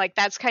time, like,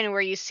 that's kind of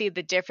where you see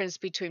the difference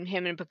between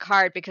him and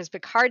Picard, because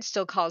Picard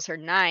still calls her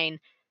 9,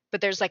 but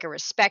there's like a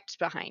respect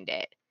behind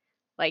it.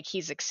 Like,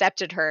 he's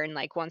accepted her and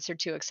like wants her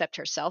to accept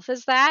herself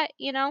as that,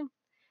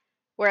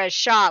 Whereas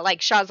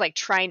Shaw's like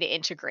trying to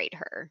integrate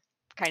her,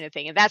 kind of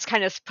thing, and that's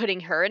kind of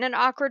putting her in an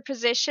awkward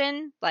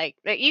position. Like,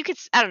 you could,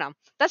 I don't know.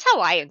 That's how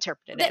I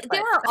interpreted it.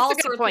 There are that's a all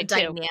good sorts of point,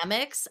 too.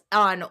 dynamics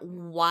on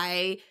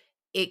why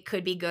it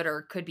could be good or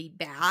it could be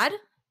bad.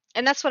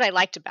 And that's what I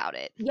liked about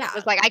it. Yeah. It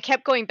was like I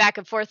kept going back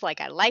and forth,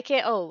 like, I like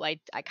it. Oh, I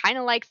kind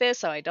of like this.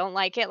 So I don't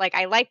like it. Like,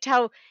 I liked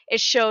how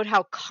it showed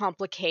how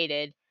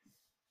complicated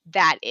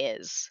that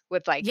is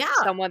with, like,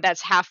 someone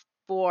that's half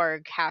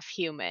Borg, half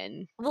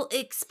human. Well,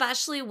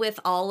 especially with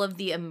all of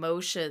the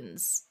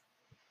emotions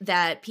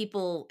that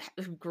people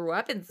who grew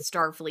up in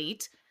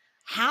Starfleet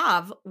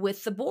have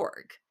with the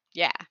Borg.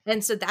 Yeah.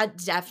 And so that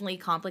definitely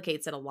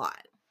complicates it a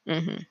lot.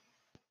 Mm-hmm.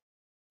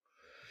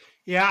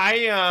 Yeah,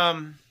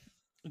 I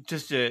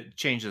just to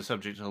change the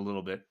subject a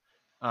little bit.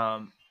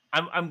 I'm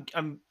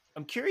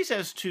curious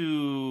as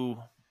to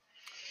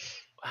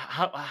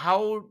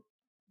how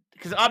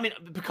because I mean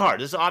Picard,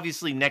 this is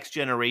obviously next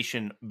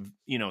generation,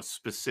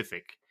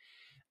 specific.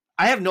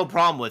 I have no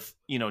problem with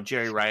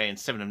Jerry Ryan and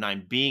 7 of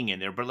 9 being in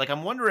there, but like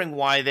I'm wondering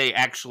why they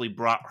actually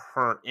brought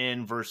her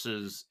in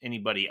versus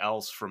anybody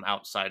else from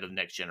outside of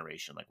Next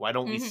Generation. Like, why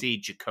don't we see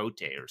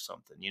Chakotay or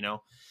something?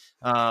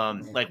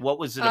 Like, what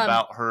was it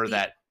about her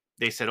that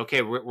they said,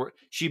 okay,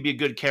 she'd be a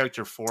good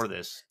character for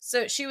this?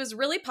 So she was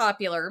really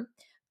popular.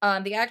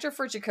 The actor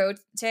for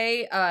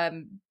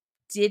Chakotay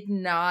did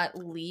not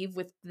leave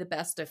with the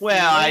best of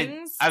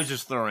feelings. I was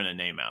just throwing a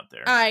name out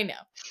there. I know.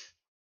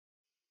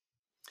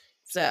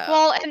 So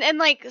well, and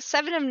like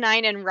 7 of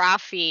 9 and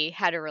Rafi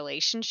had a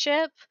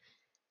relationship,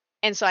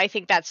 and so I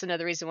think that's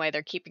another reason why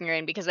they're keeping her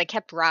in, because they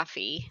kept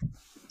Rafi.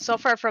 So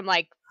far from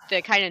like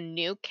the kind of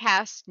new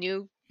cast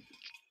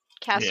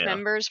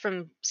members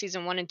from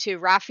season 1 and 2,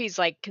 Rafi's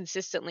like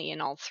consistently in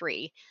all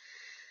 3,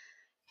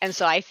 and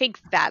so I think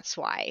that's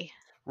why.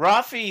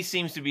 Rafi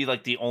seems to be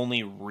like the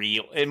only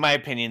real, in my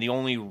opinion, the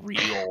only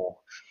real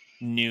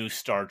new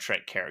Star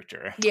Trek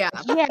character. Yeah.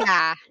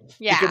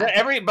 Because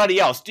everybody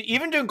else,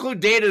 even to include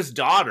Data's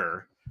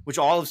daughter, which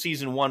all of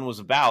season 1 was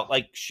about,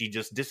 like, she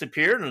just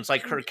disappeared, and it's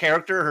like her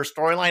character, her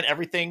storyline,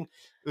 everything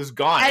is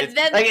gone.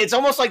 It's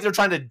almost like they're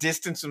trying to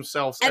distance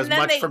themselves as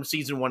much from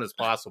season 1 as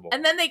possible.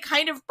 And then they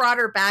kind of brought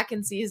her back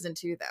in season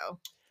 2, though.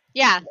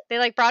 Yeah, they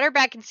like brought her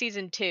back in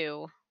season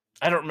 2.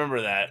 I don't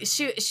remember that.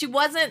 She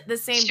wasn't the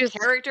same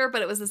character,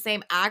 but it was the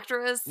same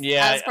actress.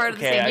 Yeah, as part of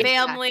the same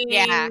family.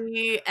 Yeah,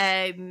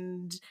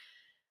 and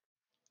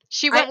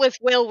she went with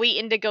Will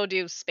Wheaton to go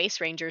do Space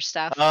Ranger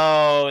stuff.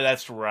 Oh,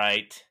 that's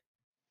right.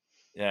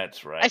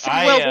 That's right. I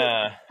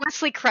said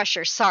Wesley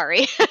Crusher.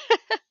 Sorry.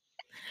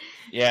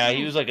 Yeah,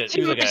 he was like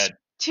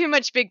too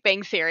much Big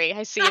Bang Theory.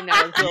 I see him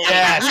now.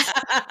 Yes.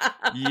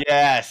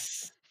 Yes.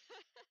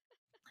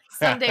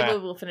 Someday we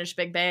will finish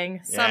Big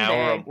Bang. Someday.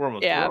 Yeah, we're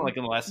almost we're like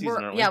in the last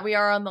season, aren't we? Yeah, we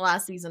are on the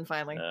last season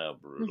finally. Oh,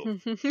 brutal.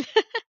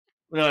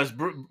 No, it's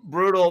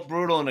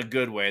brutal in a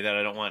good way that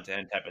I don't want to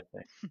end type of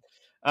thing.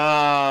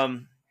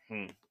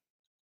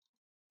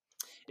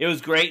 It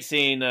was great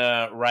seeing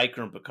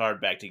Riker and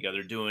Picard back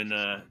together doing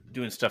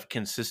stuff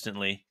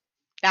consistently.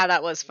 Yeah,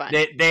 that was fun.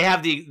 They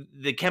have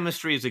the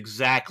chemistry is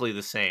exactly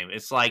the same.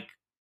 It's like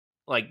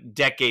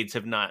decades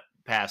have not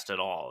passed at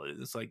all.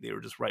 It's like they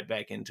were just right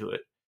back into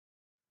it.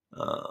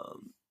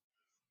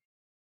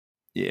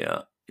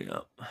 Yeah.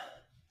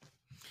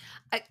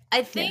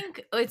 I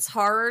think it's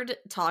hard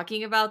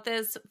talking about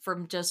this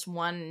from just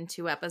 1 and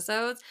 2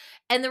 episodes.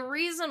 And the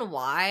reason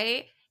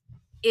why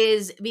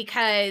is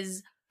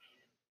because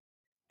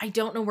I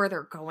don't know where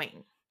they're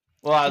going.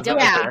 Well, I don't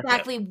know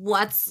exactly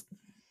what's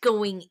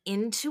going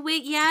into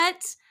it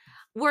yet.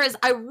 Whereas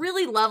I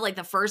really love like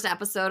the first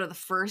episode of the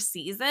first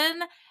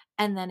season,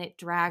 and then it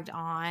dragged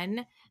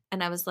on,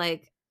 and I was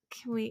like,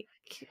 can we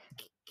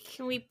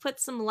put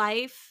some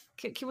life?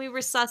 Can we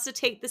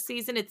resuscitate the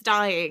season? It's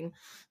dying.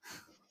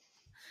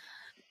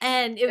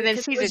 And then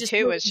season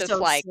 2 was just so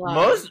like slow.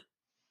 Most.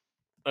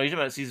 Oh, you're talking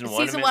about season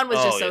 1? Season 1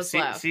 was just so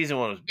slow. Season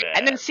 1 was bad.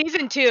 And then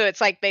season 2,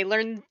 it's like they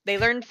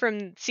learned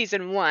from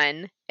season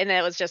 1, and then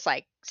it was just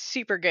like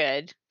super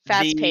good,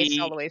 fast paced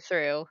all the way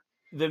through.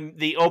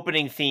 The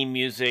opening theme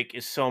music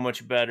is so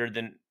much better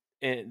than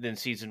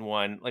season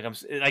 1.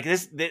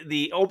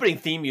 The opening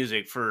theme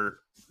music for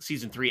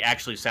season 3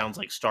 actually sounds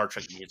like Star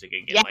Trek music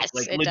again. Yes,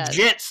 like it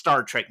legit does.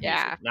 Star Trek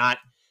music,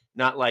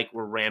 not like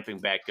we're ramping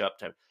back up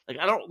time. Like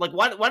I don't like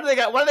why do they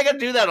got to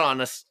do that on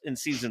us in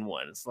season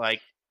 1? It's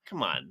like,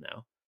 come on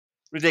now.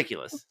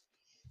 Ridiculous.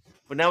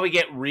 But now we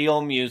get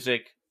real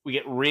music. We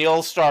get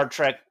real Star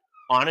Trek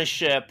on a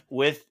ship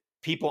with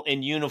people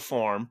in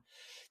uniform.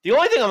 The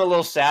only thing I'm a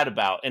little sad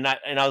about, and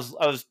I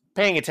was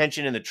paying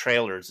attention in the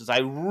trailers, is I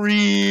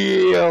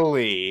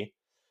really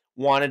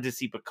wanted to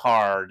see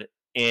Picard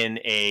in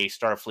a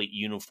Starfleet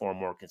uniform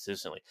more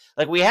consistently.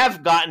 Like we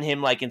have gotten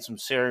him like in some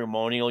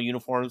ceremonial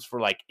uniforms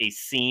for like a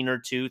scene or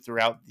two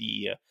throughout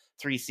the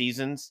 3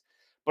 seasons,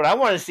 but I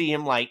want to see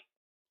him like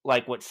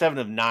what 7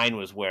 of 9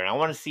 was wearing. I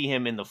want to see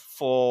him in the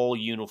full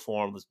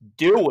uniform. Let's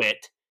do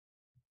it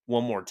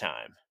one more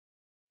time.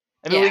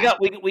 I mean,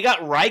 we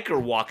got Riker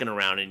walking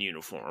around in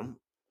uniform.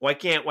 Why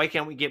can't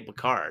we get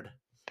Picard?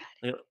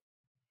 What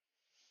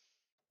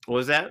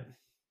was that?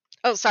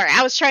 Oh, sorry.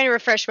 I was trying to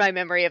refresh my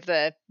memory of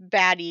the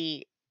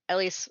baddie. At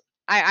least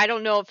I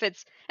don't know if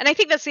it's, and I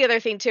think that's the other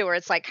thing too, where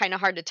it's like kind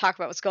of hard to talk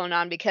about what's going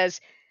on because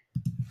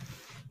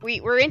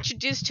we're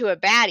introduced to a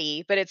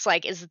baddie, but it's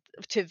like is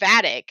to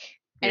Vadic.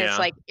 And it's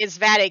like, is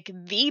Vadic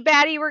the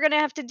baddie we're going to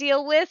have to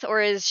deal with? Or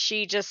is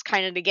she just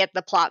kind of to get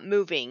the plot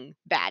moving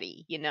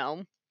baddie, you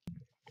know?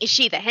 Is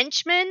she the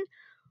henchman?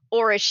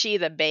 Or is she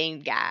the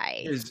main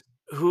guy?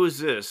 Who is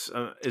this?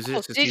 Is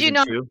this did season you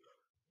know? 2?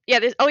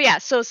 Yeah.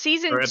 So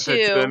season Or 2.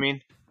 episode 2, I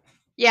mean?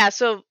 Yeah,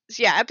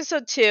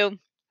 episode 2.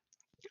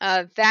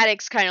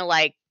 Vadic's kind of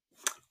like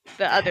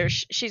the other...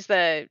 she's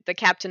the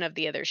captain of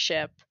the other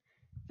ship.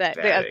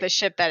 The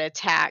ship that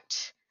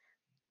attacked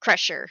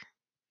Crusher.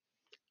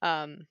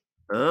 I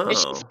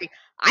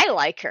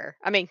like her.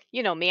 I mean,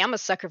 you know me, I'm a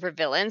sucker for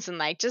villains, and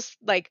like just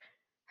like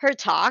her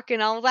talk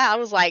and all that, I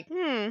was like,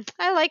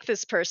 I like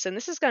this person.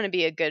 This is going to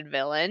be a good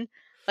villain.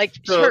 Like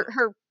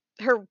her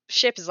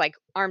ship is like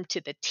armed to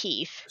the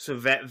teeth. So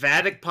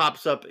Vadic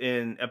pops up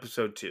in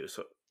episode 2.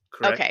 So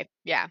correct. Okay,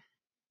 yeah.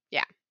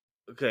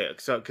 Okay,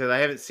 so because I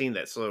haven't seen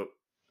that, so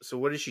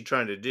what is she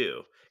trying to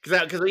do?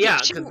 Because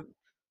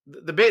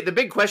the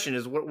big question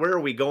is where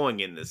are we going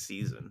in this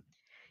season?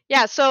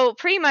 Yeah, so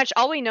pretty much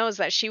all we know is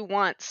that she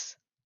wants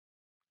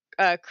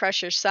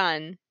Crusher's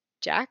son,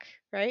 Jack,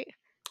 right?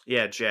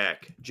 Yeah,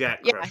 Jack Crusher.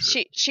 Yeah,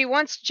 she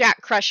wants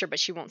Jack Crusher, but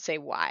she won't say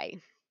why.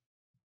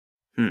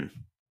 Or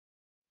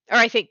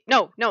I think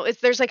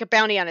there's like a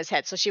bounty on his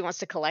head, so she wants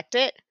to collect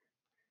it.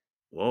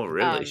 Whoa,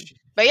 really?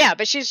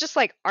 But she's just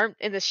like armed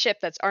in this ship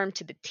that's armed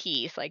to the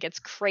teeth, like it's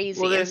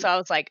crazy. And so I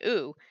was like,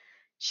 ooh,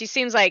 she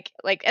seems like,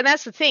 and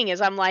that's the thing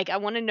is I'm like, I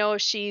want to know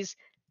if she's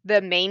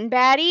the main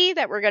baddie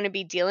that we're going to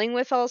be dealing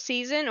with all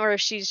season, or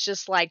if she's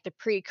just like the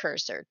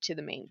precursor to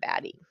the main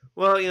baddie.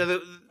 Well, you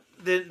know,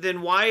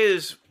 then why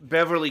is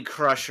Beverly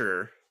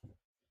Crusher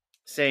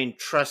saying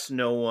trust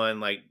no one,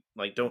 like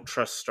don't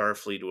trust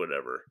Starfleet or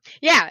whatever?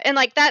 Yeah, and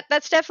like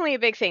that's definitely a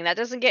big thing that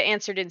doesn't get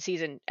answered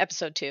in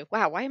episode 2.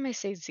 Wow, why am I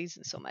saying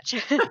season so much?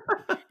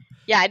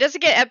 Yeah, it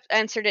doesn't get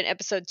answered in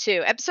episode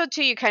 2. Episode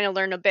 2, you kind of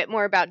learn a bit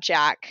more about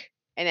Jack,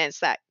 and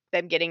it's that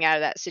them getting out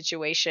of that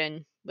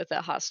situation with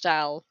a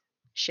hostile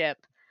ship.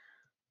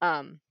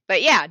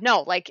 But yeah,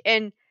 no, like,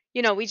 and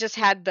you know, we just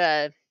had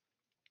the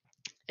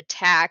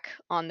attack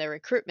on the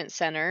recruitment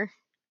center.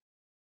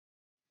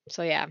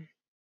 So yeah.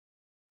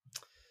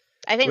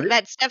 I think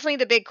that's definitely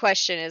the big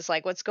question is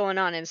like what's going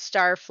on in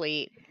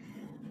Starfleet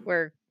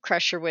where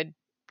Crusher would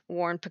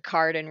warn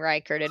Picard and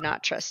Riker to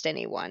not trust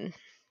anyone.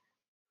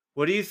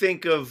 What do you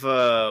think of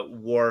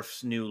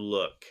Worf's new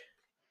look?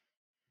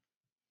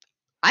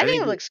 I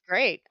think it looks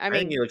great. I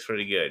think he looks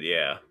pretty good,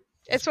 yeah.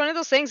 It's one of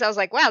those things I was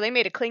like, wow, they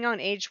made a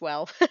Klingon age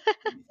well.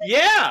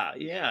 Yeah,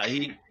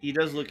 he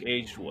does look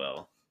aged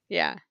well.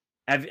 Yeah.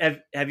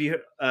 Have you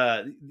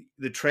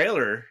the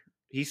trailer?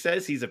 He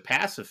says he's a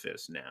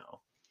pacifist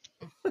now.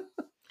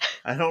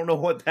 I don't know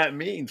what that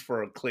means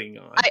for a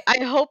Klingon.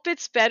 I hope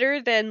it's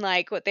better than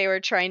like what they were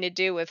trying to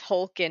do with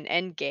Hulk in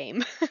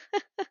Endgame.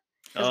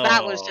 Because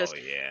that was just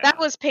that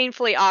was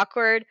painfully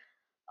awkward.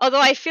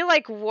 Although I feel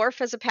like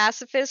Worf as a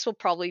pacifist will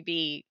probably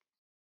be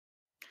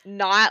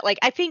not like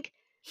I think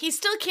he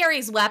still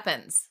carries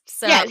weapons.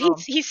 So yeah,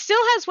 he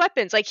still has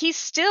weapons. Like he's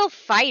still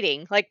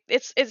fighting. Like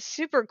it's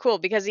super cool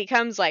because he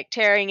comes like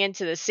tearing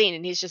into the scene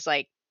and he's just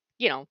like,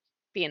 you know,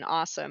 being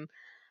awesome.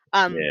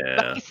 But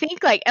I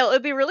think like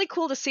it'd be really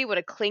cool to see what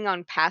a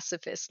Klingon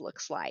pacifist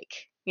looks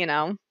like. You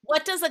know,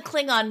 what does a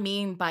Klingon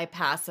mean by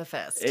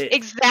pacifist?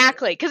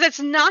 Exactly, because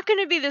it's not going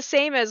to be the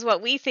same as what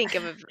we think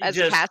of as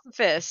a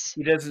pacifist.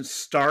 He doesn't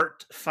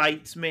start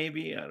fights.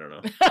 Maybe I don't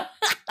know.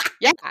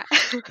 Yeah,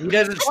 he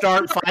doesn't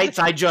start fights.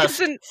 I just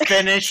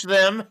finish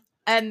them.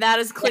 And that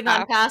is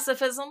Klingon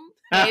pacifism,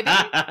 maybe?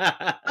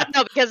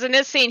 No, because in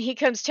this scene, he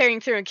comes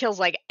tearing through and kills,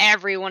 like,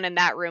 everyone in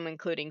that room,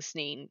 including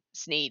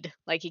Sneed.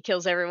 Like, he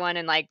kills everyone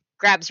and, like,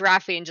 grabs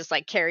Raffi and just,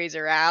 like, carries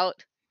her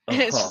out. And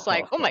it's just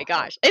like, oh my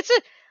gosh.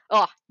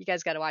 You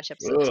guys got to watch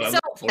episode 2. So,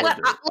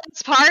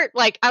 last part,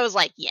 like, I was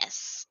like,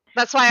 yes.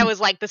 That's why I was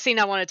like, the scene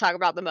I want to talk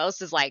about the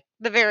most is, like,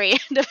 the very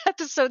end of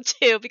episode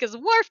 2, because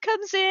Worf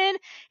comes in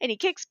and he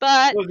kicks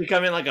butt. Was he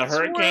coming like a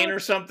hurricane or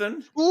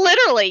something?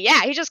 Literally,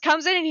 yeah. He just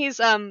comes in and he's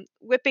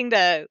whipping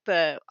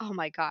the oh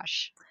my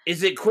gosh.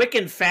 Is it quick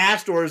and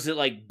fast or is it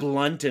like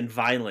blunt and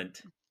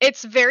violent?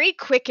 It's very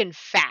quick and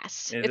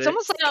fast. Is it's it?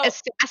 almost like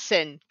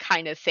assassin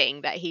kind of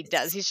thing that he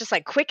does. He's just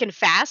like quick and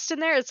fast in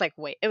there. It's like,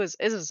 wait, it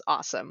was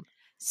awesome.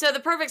 So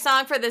the perfect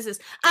song for this is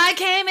I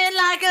Came In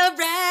Like a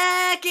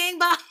Wrecking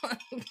Ball.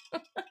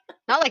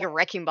 Not like a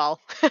wrecking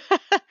ball.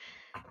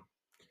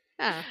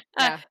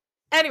 Yeah.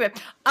 Anyway,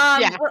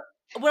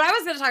 what I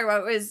was going to talk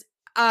about was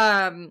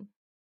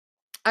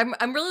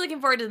I'm really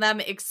looking forward to them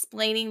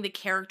explaining the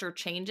character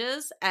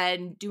changes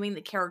and doing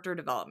the character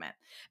development,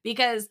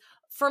 because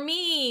for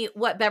me,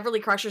 what Beverly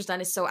Crusher's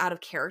done is so out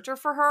of character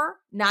for her,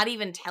 not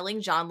even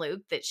telling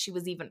Jean-Luc that she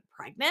was even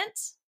pregnant.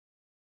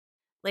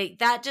 Like,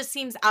 that just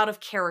seems out of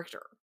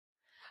character.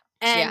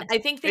 And I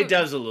think it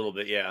does a little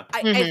bit, yeah.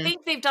 I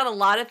think they've done a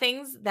lot of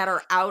things that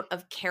are out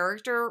of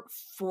character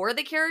for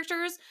the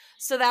characters,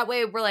 so that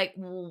way we're like,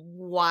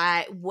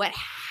 why? What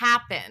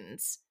happened?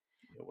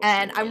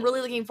 And I'm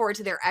really looking forward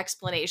to their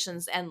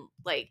explanations and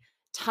like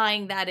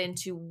tying that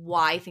into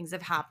why things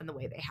have happened the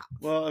way they have.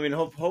 Well, I mean,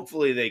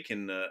 hopefully they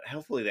can.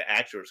 Hopefully the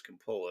actors can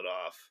pull it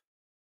off.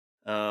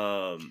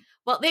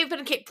 Well, they've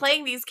been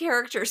playing these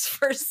characters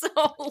for so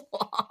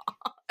long.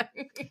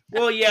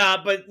 Well, yeah,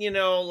 but you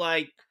know,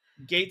 like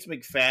Gates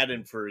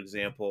McFadden, for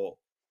example,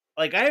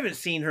 like I haven't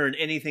seen her in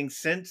anything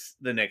since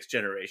The Next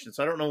Generation,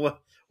 so I don't know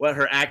what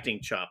her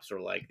acting chops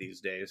are like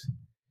these days.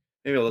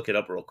 Maybe I'll look it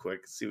up real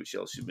quick, see what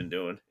else she's been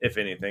doing, if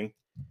anything.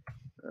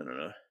 I don't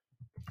know.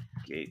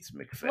 Gates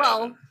McFadden.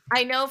 Well,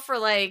 I know for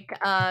like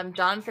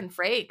Jonathan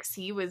Frakes,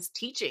 he was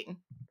teaching.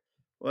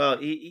 Well,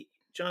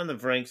 Jonathan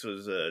Frakes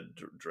was a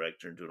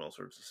director and doing all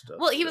sorts of stuff.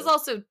 Well, he was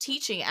also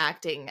teaching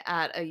acting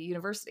at a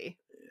university.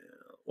 Yeah.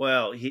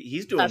 Well,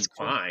 he's doing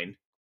fine.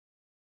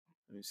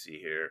 Let me see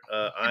here.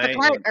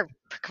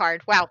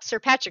 Picard. Wow, Sir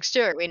Patrick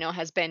Stewart, we know,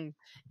 has been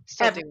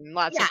still doing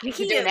lots of he's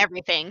doing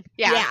everything.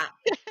 Yeah.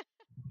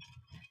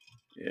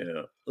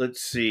 Yeah.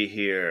 Let's see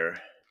here.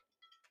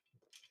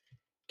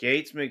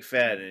 Gates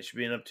McFadden. Has she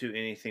been up to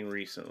anything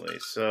recently?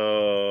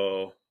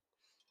 So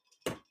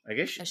I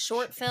guess a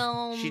short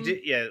film. She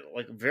did,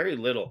 like very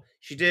little.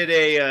 She did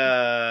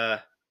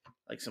a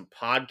like some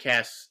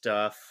podcast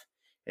stuff,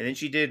 and then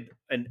she did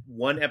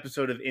one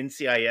episode of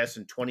NCIS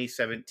in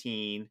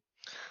 2017.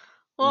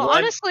 Well,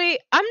 honestly,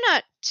 I'm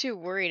not too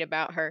worried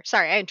about her.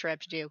 Sorry, I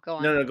interrupted you. Go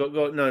on. No,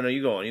 go. No,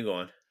 you go on. You go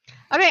on.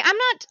 I mean,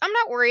 I'm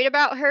not worried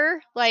about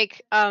her.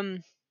 Like,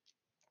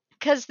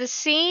 because the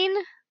scene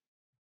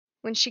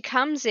when she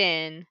comes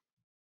in,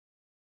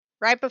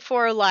 right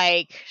before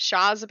like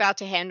Shaw's about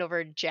to hand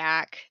over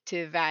Jack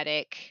to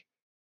Vadic,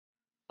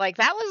 like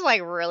that was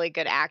like really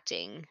good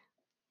acting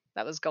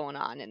that was going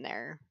on in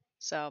there.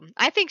 So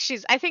I think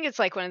it's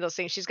like one of those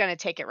things. She's gonna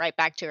take it right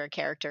back to her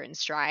character in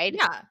stride.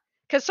 Yeah.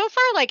 Because so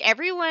far, like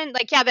everyone,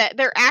 like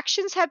their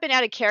actions have been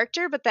out of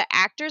character, but the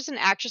actors and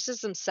actresses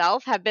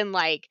themselves have been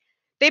like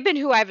they've been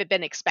who I've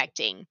been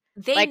expecting.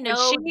 They like,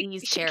 know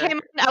these characters. Came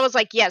in, I was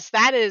like, yes,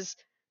 that is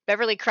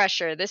Beverly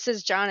Crusher. This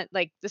is John.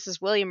 Like this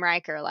is William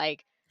Riker.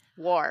 Like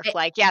Worf.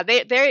 Like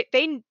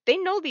they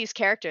know these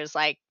characters.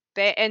 Like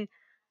and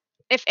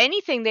if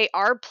anything, they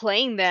are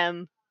playing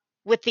them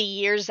with the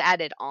years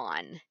added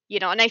on. You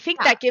know, and I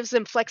think that gives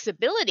them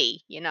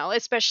flexibility. You know,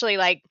 especially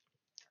like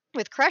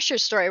with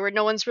Crusher's story where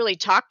no one's really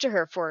talked to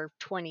her for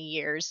 20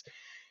 years.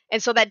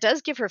 And so that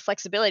does give her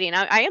flexibility. And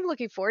I am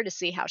looking forward to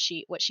see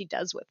what she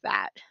does with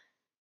that.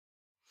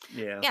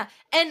 Yeah.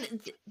 And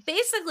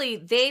basically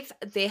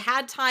they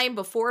had time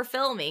before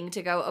filming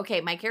to go, okay,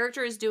 my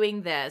character is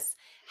doing this.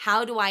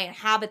 How do I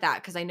inhabit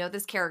that? Because I know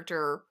this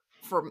character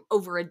from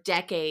over a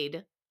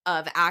decade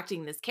of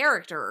acting this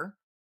character.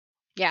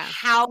 Yeah.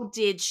 How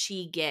did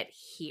she get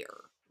here?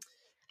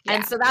 Yeah.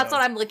 And so that's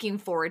what I'm looking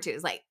forward to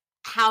is like,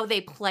 how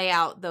they play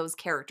out those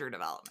character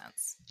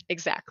developments.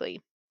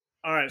 Exactly.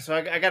 All right, so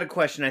I got a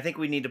question. I think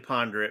we need to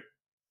ponder it.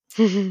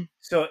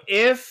 So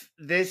if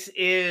this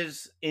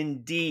is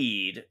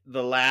indeed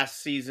the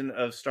last season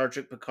of Star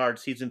Trek Picard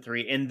season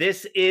 3, and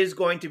this is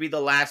going to be the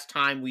last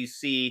time we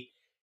see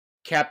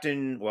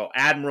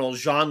Admiral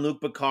Jean-Luc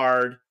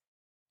Picard,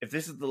 if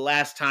this is the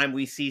last time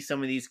we see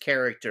some of these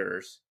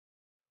characters,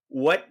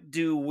 what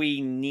do we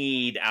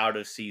need out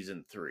of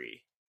season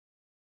 3?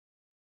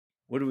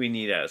 What do we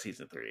need out of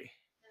season 3?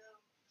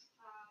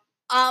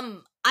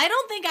 I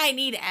don't think I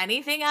need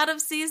anything out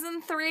of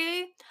season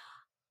 3.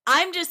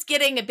 I'm just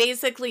getting a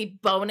basically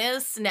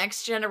bonus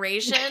Next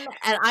Generation,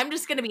 and I'm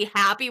just going to be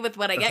happy with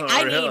what I get.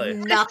 I Really?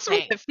 need That's what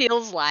nothing. it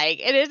feels like.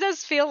 And it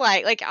does feel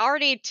like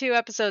already 2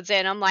 episodes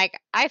in, I'm like,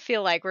 I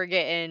feel like we're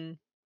getting...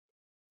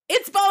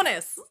 It's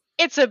bonus.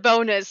 It's a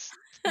bonus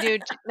new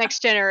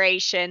Next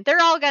Generation.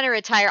 They're all going to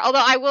retire.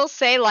 Although I will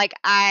say, like,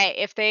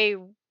 I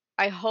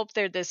hope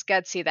they're this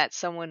gutsy that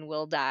someone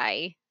will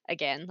die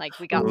again. Like,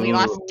 we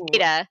lost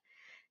Data,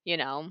 you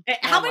know.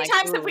 How many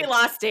times have we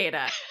lost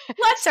Data?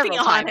 Let's be Several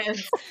times.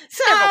 honest.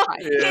 Several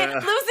times.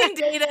 Yeah. Losing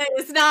Data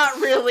is not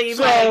really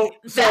So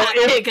that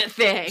if- big a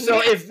thing.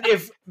 So if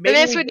But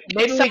this would be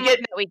maybe we something get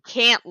that we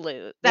can't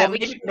lose. well, That we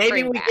maybe, can maybe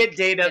bring we back, get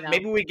Data you know?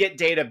 maybe we get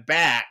Data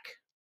back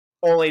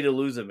only to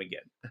lose him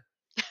again.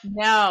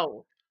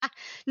 No.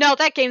 No,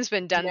 that game's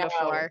been done No.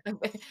 before.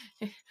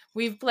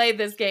 We've played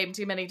this game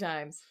too many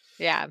times.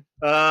 Yeah.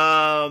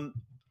 I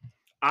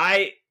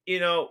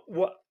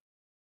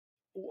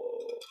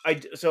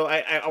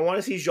want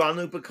to see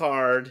Jean-Luc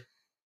Picard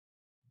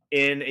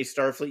in a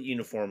Starfleet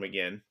uniform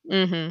again.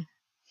 Mm-hmm.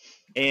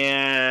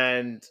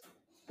 And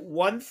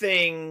one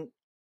thing,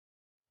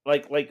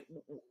 like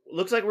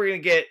looks like we're gonna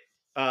get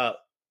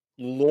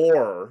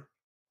Lore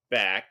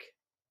back.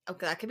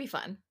 Okay, that could be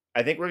fun.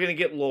 I think we're gonna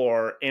get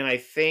Lore, and I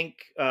think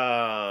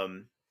I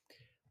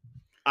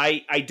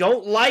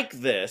don't like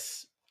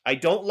this.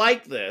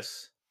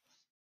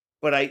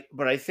 But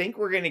I think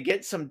we're gonna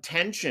get some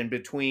tension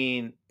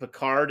between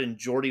Picard and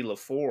Geordi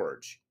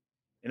LaForge,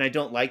 and I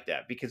don't like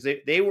that because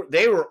they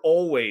were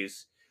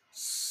always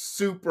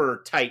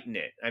super tight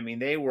knit. I mean,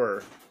 they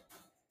were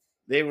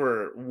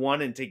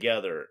one and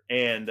together,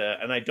 and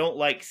I don't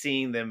like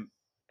seeing them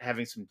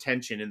having some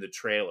tension in the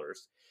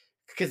trailers.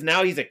 Because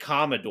now he's a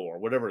Commodore,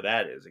 whatever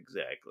that is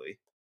exactly.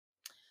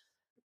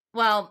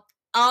 Well,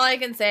 all I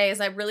can say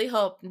is I really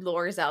hope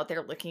Lore's out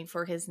there looking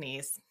for his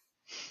niece.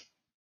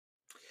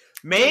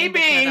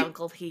 Maybe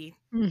Uncle Heath.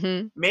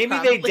 Mm-hmm. maybe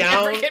Probably they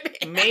never gonna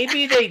be-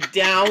 maybe they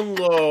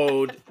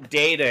download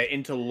Data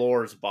into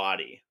Lore's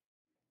body.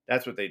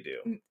 That's what they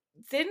do.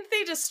 Didn't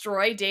they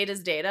destroy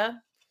Data's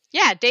data?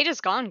 Yeah, Data's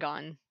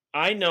gone.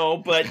 I know,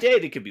 but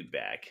Data could be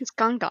back. It's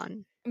gone.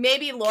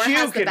 Maybe Lore Q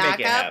has the could make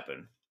it backup.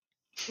 happen.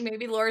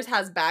 Maybe Lore's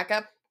has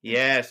backup.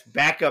 Yes,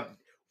 backup.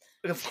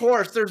 Of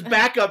course, there's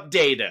backup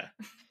Data.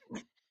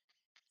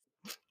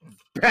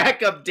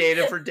 Backup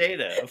Data for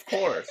Data, of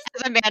course.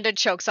 As Amanda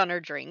chokes on her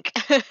drink.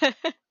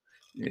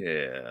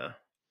 Yeah.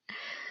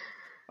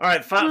 All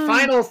right,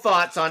 final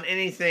thoughts on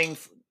anything,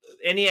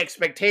 any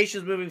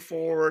expectations moving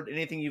forward,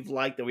 anything you've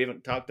liked that we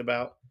haven't talked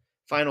about?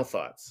 Final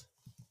thoughts.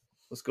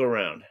 Let's go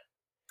around.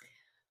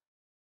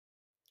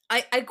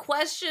 I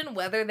question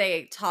whether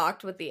they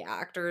talked with the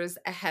actors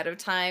ahead of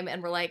time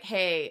and were like,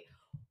 hey,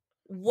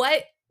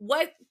 what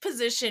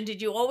position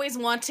did you always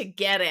want to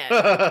get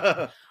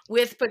in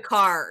with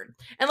Picard?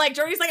 And like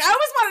Jordy's like, I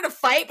always wanted to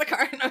fight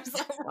Picard. And I was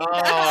like,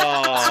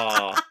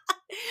 Oh.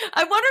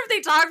 I wonder if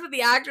they talked with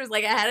the actors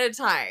like ahead of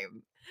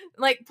time,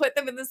 like put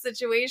them in the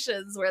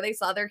situations where they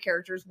saw their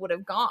characters would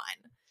have gone,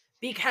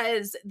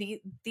 because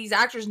these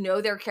actors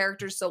know their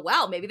characters so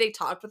well. Maybe they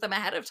talked with them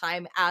ahead of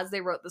time as they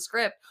wrote the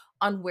script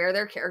on where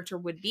their character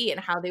would be and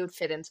how they would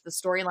fit into the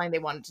storyline they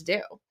wanted to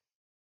do.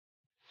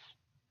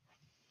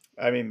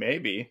 I mean,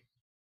 maybe.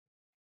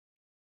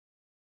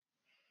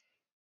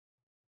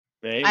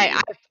 Maybe.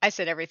 I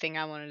said everything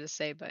I wanted to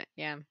say, but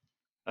yeah.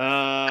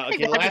 Okay,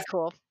 That'd be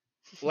cool.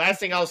 last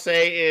thing I'll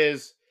say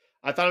is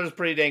I thought it was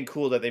pretty dang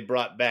cool that they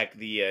brought back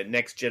the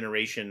Next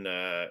Generation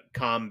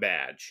comm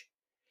badge.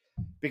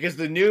 Because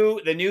the new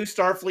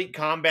Starfleet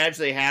comm badge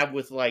they have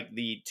with like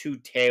the 2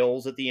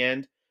 tails at the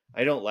end,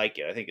 I don't like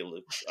it. I think it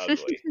looks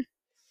ugly.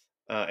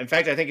 In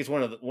fact, I think it's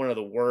one of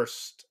the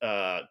worst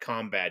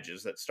comm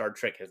badges that Star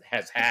Trek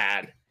has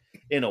had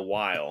in a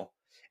while.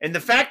 And the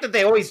fact that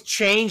they always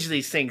change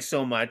these things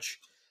so much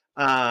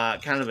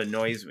kind of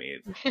annoys me.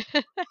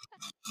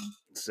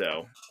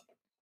 So,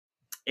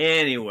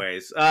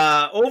 anyways,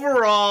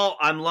 overall,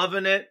 I'm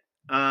loving it,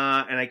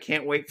 and I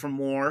can't wait for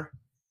more.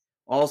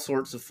 All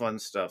sorts of fun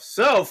stuff.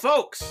 So,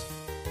 folks,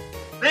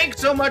 thanks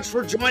so much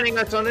for joining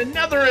us on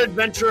another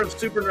adventure of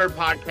Super Nerd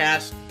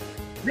Podcast.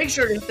 Make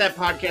sure to hit that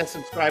podcast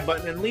subscribe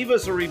button and leave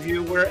us a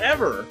review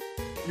wherever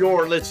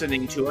you're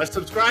listening to us.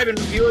 Subscribe and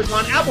review us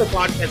on Apple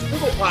Podcasts,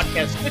 Google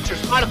Podcasts, Stitcher,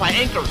 Spotify,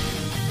 Anchor,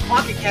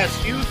 Pocket Cast,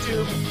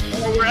 YouTube,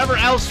 or wherever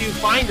else you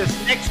find us.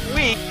 Next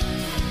week,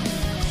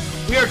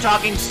 we are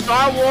talking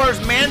Star Wars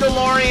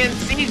Mandalorian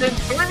Season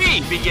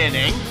 3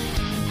 beginning.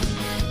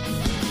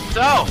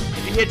 So,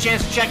 if you get a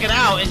chance to check it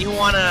out and you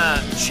want to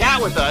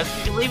chat with us,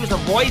 you can leave us a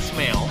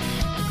voicemail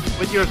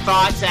with your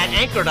thoughts at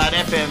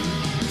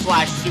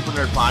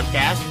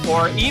anchor.fm/supernerdpodcast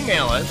or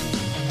email us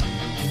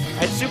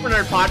at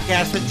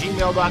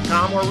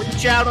supernerdpodcast@gmail.com or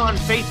reach out on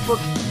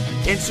Facebook,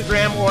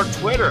 Instagram, or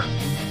Twitter.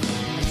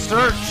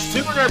 Search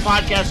Super Nerd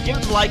Podcast. Give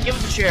us a like, give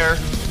us a share.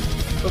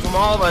 So from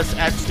all of us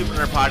at Super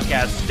Nerd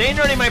Podcast, stay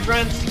nerdy, my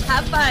friends.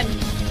 Have fun.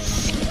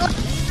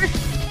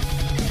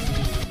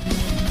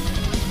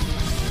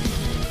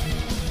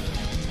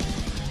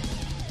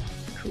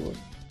 Cool.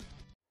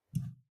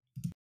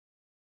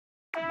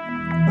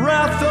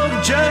 Wrath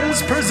of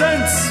Gems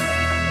presents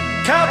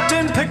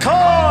Captain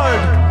Picard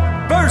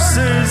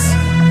versus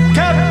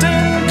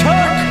Captain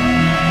Kirk.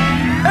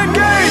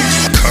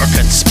 Engage! Kirk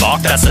and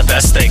Spock, that's the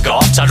best they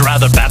got. I'd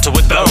rather battle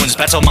with Bones,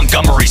 battle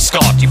Montgomery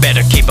Scott. You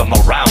better keep them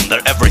around,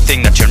 they're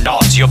everything that you're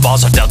not. Your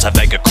balls are Delta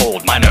Vega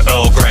cold, mine are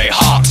Earl Grey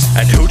hot.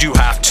 And who do you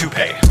have to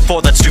pay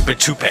for that stupid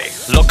toupee?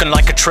 Looking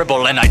like a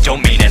tribble and I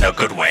don't mean in a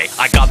good way.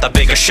 I got the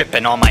bigger ship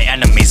and all my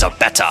enemies are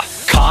better.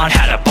 Khan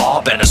had a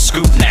bob and a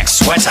scoop neck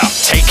sweater.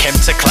 Take him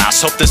to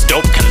class, hope this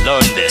dope can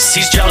learn this.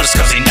 He's jealous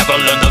cause he never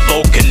learned the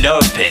Vulcan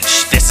nerve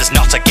pinch. This is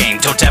not a game,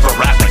 don't ever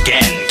rap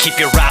again. Keep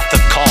your Wrath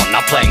of Khan,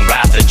 not playing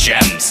Wrath of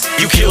Gems.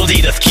 You killed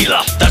Edith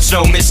Keeler, that's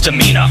no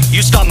misdemeanor.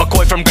 You stopped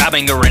McCoy from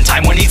grabbing her in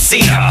time when he'd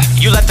seen her.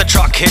 You let the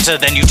truck hit her,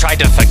 then you tried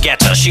to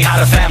forget her. She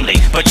had a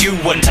family, but you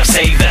wouldn't have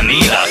saved them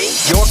either.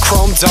 Your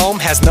chrome dome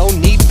has no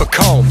need for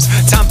combs.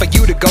 Time for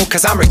you to go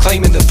cause I'm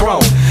reclaiming the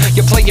throne.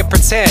 You're playing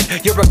pretend,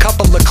 you're a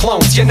couple of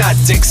clones. You're not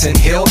Dixon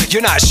Hill,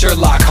 you're not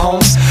Sherlock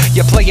Holmes.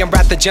 You're playing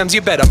Wrath of Gems,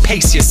 you better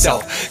pace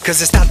yourself.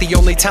 Cause it's not the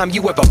only time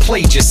you ever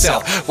played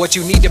yourself. What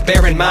you need to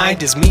bear in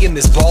mind is me and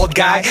this bald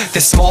guy,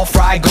 this small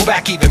fry, go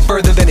back even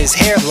further than his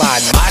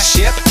hairline. My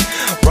ship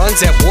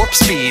runs at warp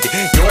speed.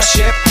 Your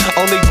ship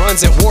only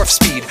runs at warp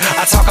speed.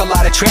 I talk a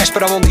lot of trash,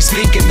 but I'm only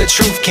speaking the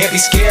truth. Can't be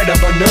scared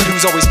of a nerd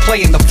who's always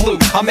playing the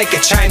flute. I'll make a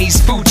Chinese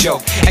food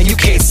joke, and you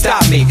can't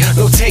stop me.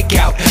 No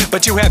takeout,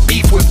 but you have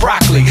beef with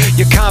broccoli.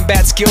 Your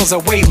combat skills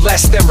are way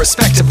less than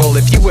respectable.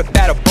 If you would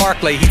battle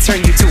Barclay, he'd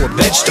turn you to a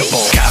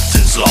vegetable.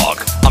 Captain's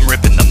log, I'm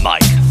ripping the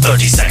mic.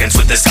 30 seconds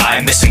with this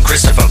guy, missing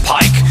Christopher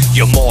Pike.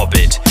 You're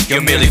morbid,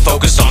 you're merely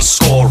focused on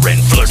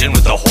scoring. Flirting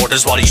with the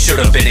hoarders while you should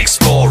have been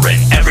exploring.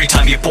 Every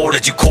time you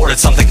boarded, you courted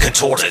something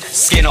contorted.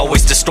 Skin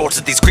always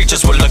distorted, these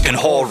creatures were looking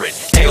horrid.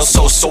 Tails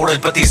so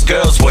sordid, but these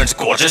girls weren't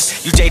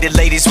gorgeous. You dated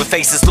ladies with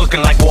faces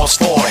looking like Worf's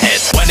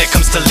forehead. When it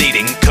comes to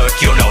leading, Kirk,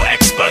 you're no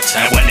expert.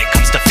 And when it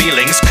comes to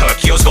feelings,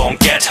 Kirk, yours gon'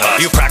 get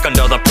hurt. You crack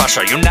under the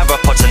pressure, you never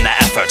put in the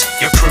effort.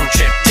 Your crew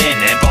chipped in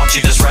and bought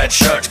you this red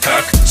shirt,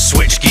 Kirk.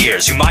 Switch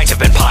gears, you might have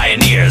been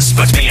pioneers,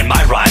 but me and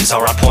my rhymes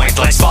are a point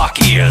like Spock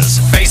ears.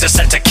 Phaser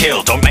set to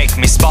kill, don't make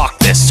me spark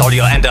this, or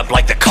you'll end up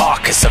like the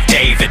carcass of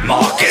David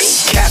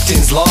Marcus.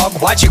 Captain's log,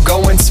 why'd you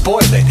go and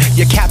spoil it?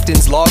 Your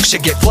captain's log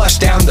should get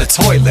flushed down the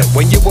toilet.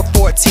 When you were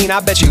 14, I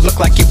bet you look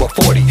like you were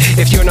 40.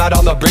 If you're not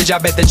on the bridge, I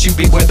bet that you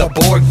be where the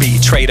Borg be.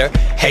 Traitor,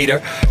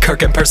 hater,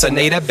 Kirk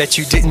impersonator, bet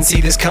you didn't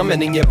see this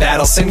coming in your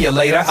battle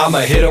simulator. I'ma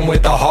hit him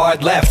with a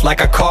hard left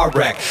like a car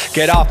wreck.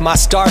 Get off my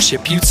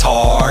starship, you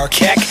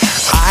Tarkek.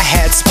 I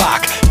had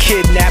Spock,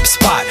 kidnapped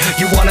Spot.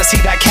 You wanna see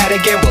that cat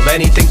again? Well,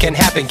 anything can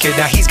happen, kid.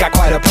 Now he's got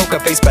quite a poker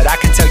face, but I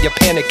can tell you're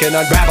panicking,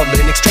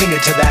 unraveling, extremely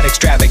to that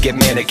extravagant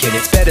mannequin.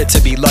 It's better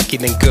to be lucky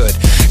than good.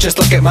 Just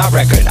look at my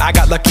record. I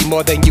got lucky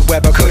more than you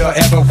ever could or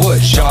ever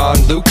would.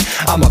 Jean-Luc,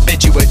 I'ma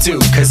bid you adieu,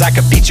 cause I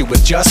could beat you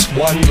with just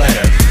one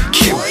letter.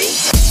 Q.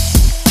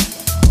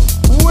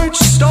 Which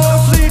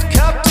Starfleet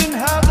captain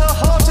had the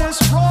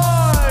hottest rod?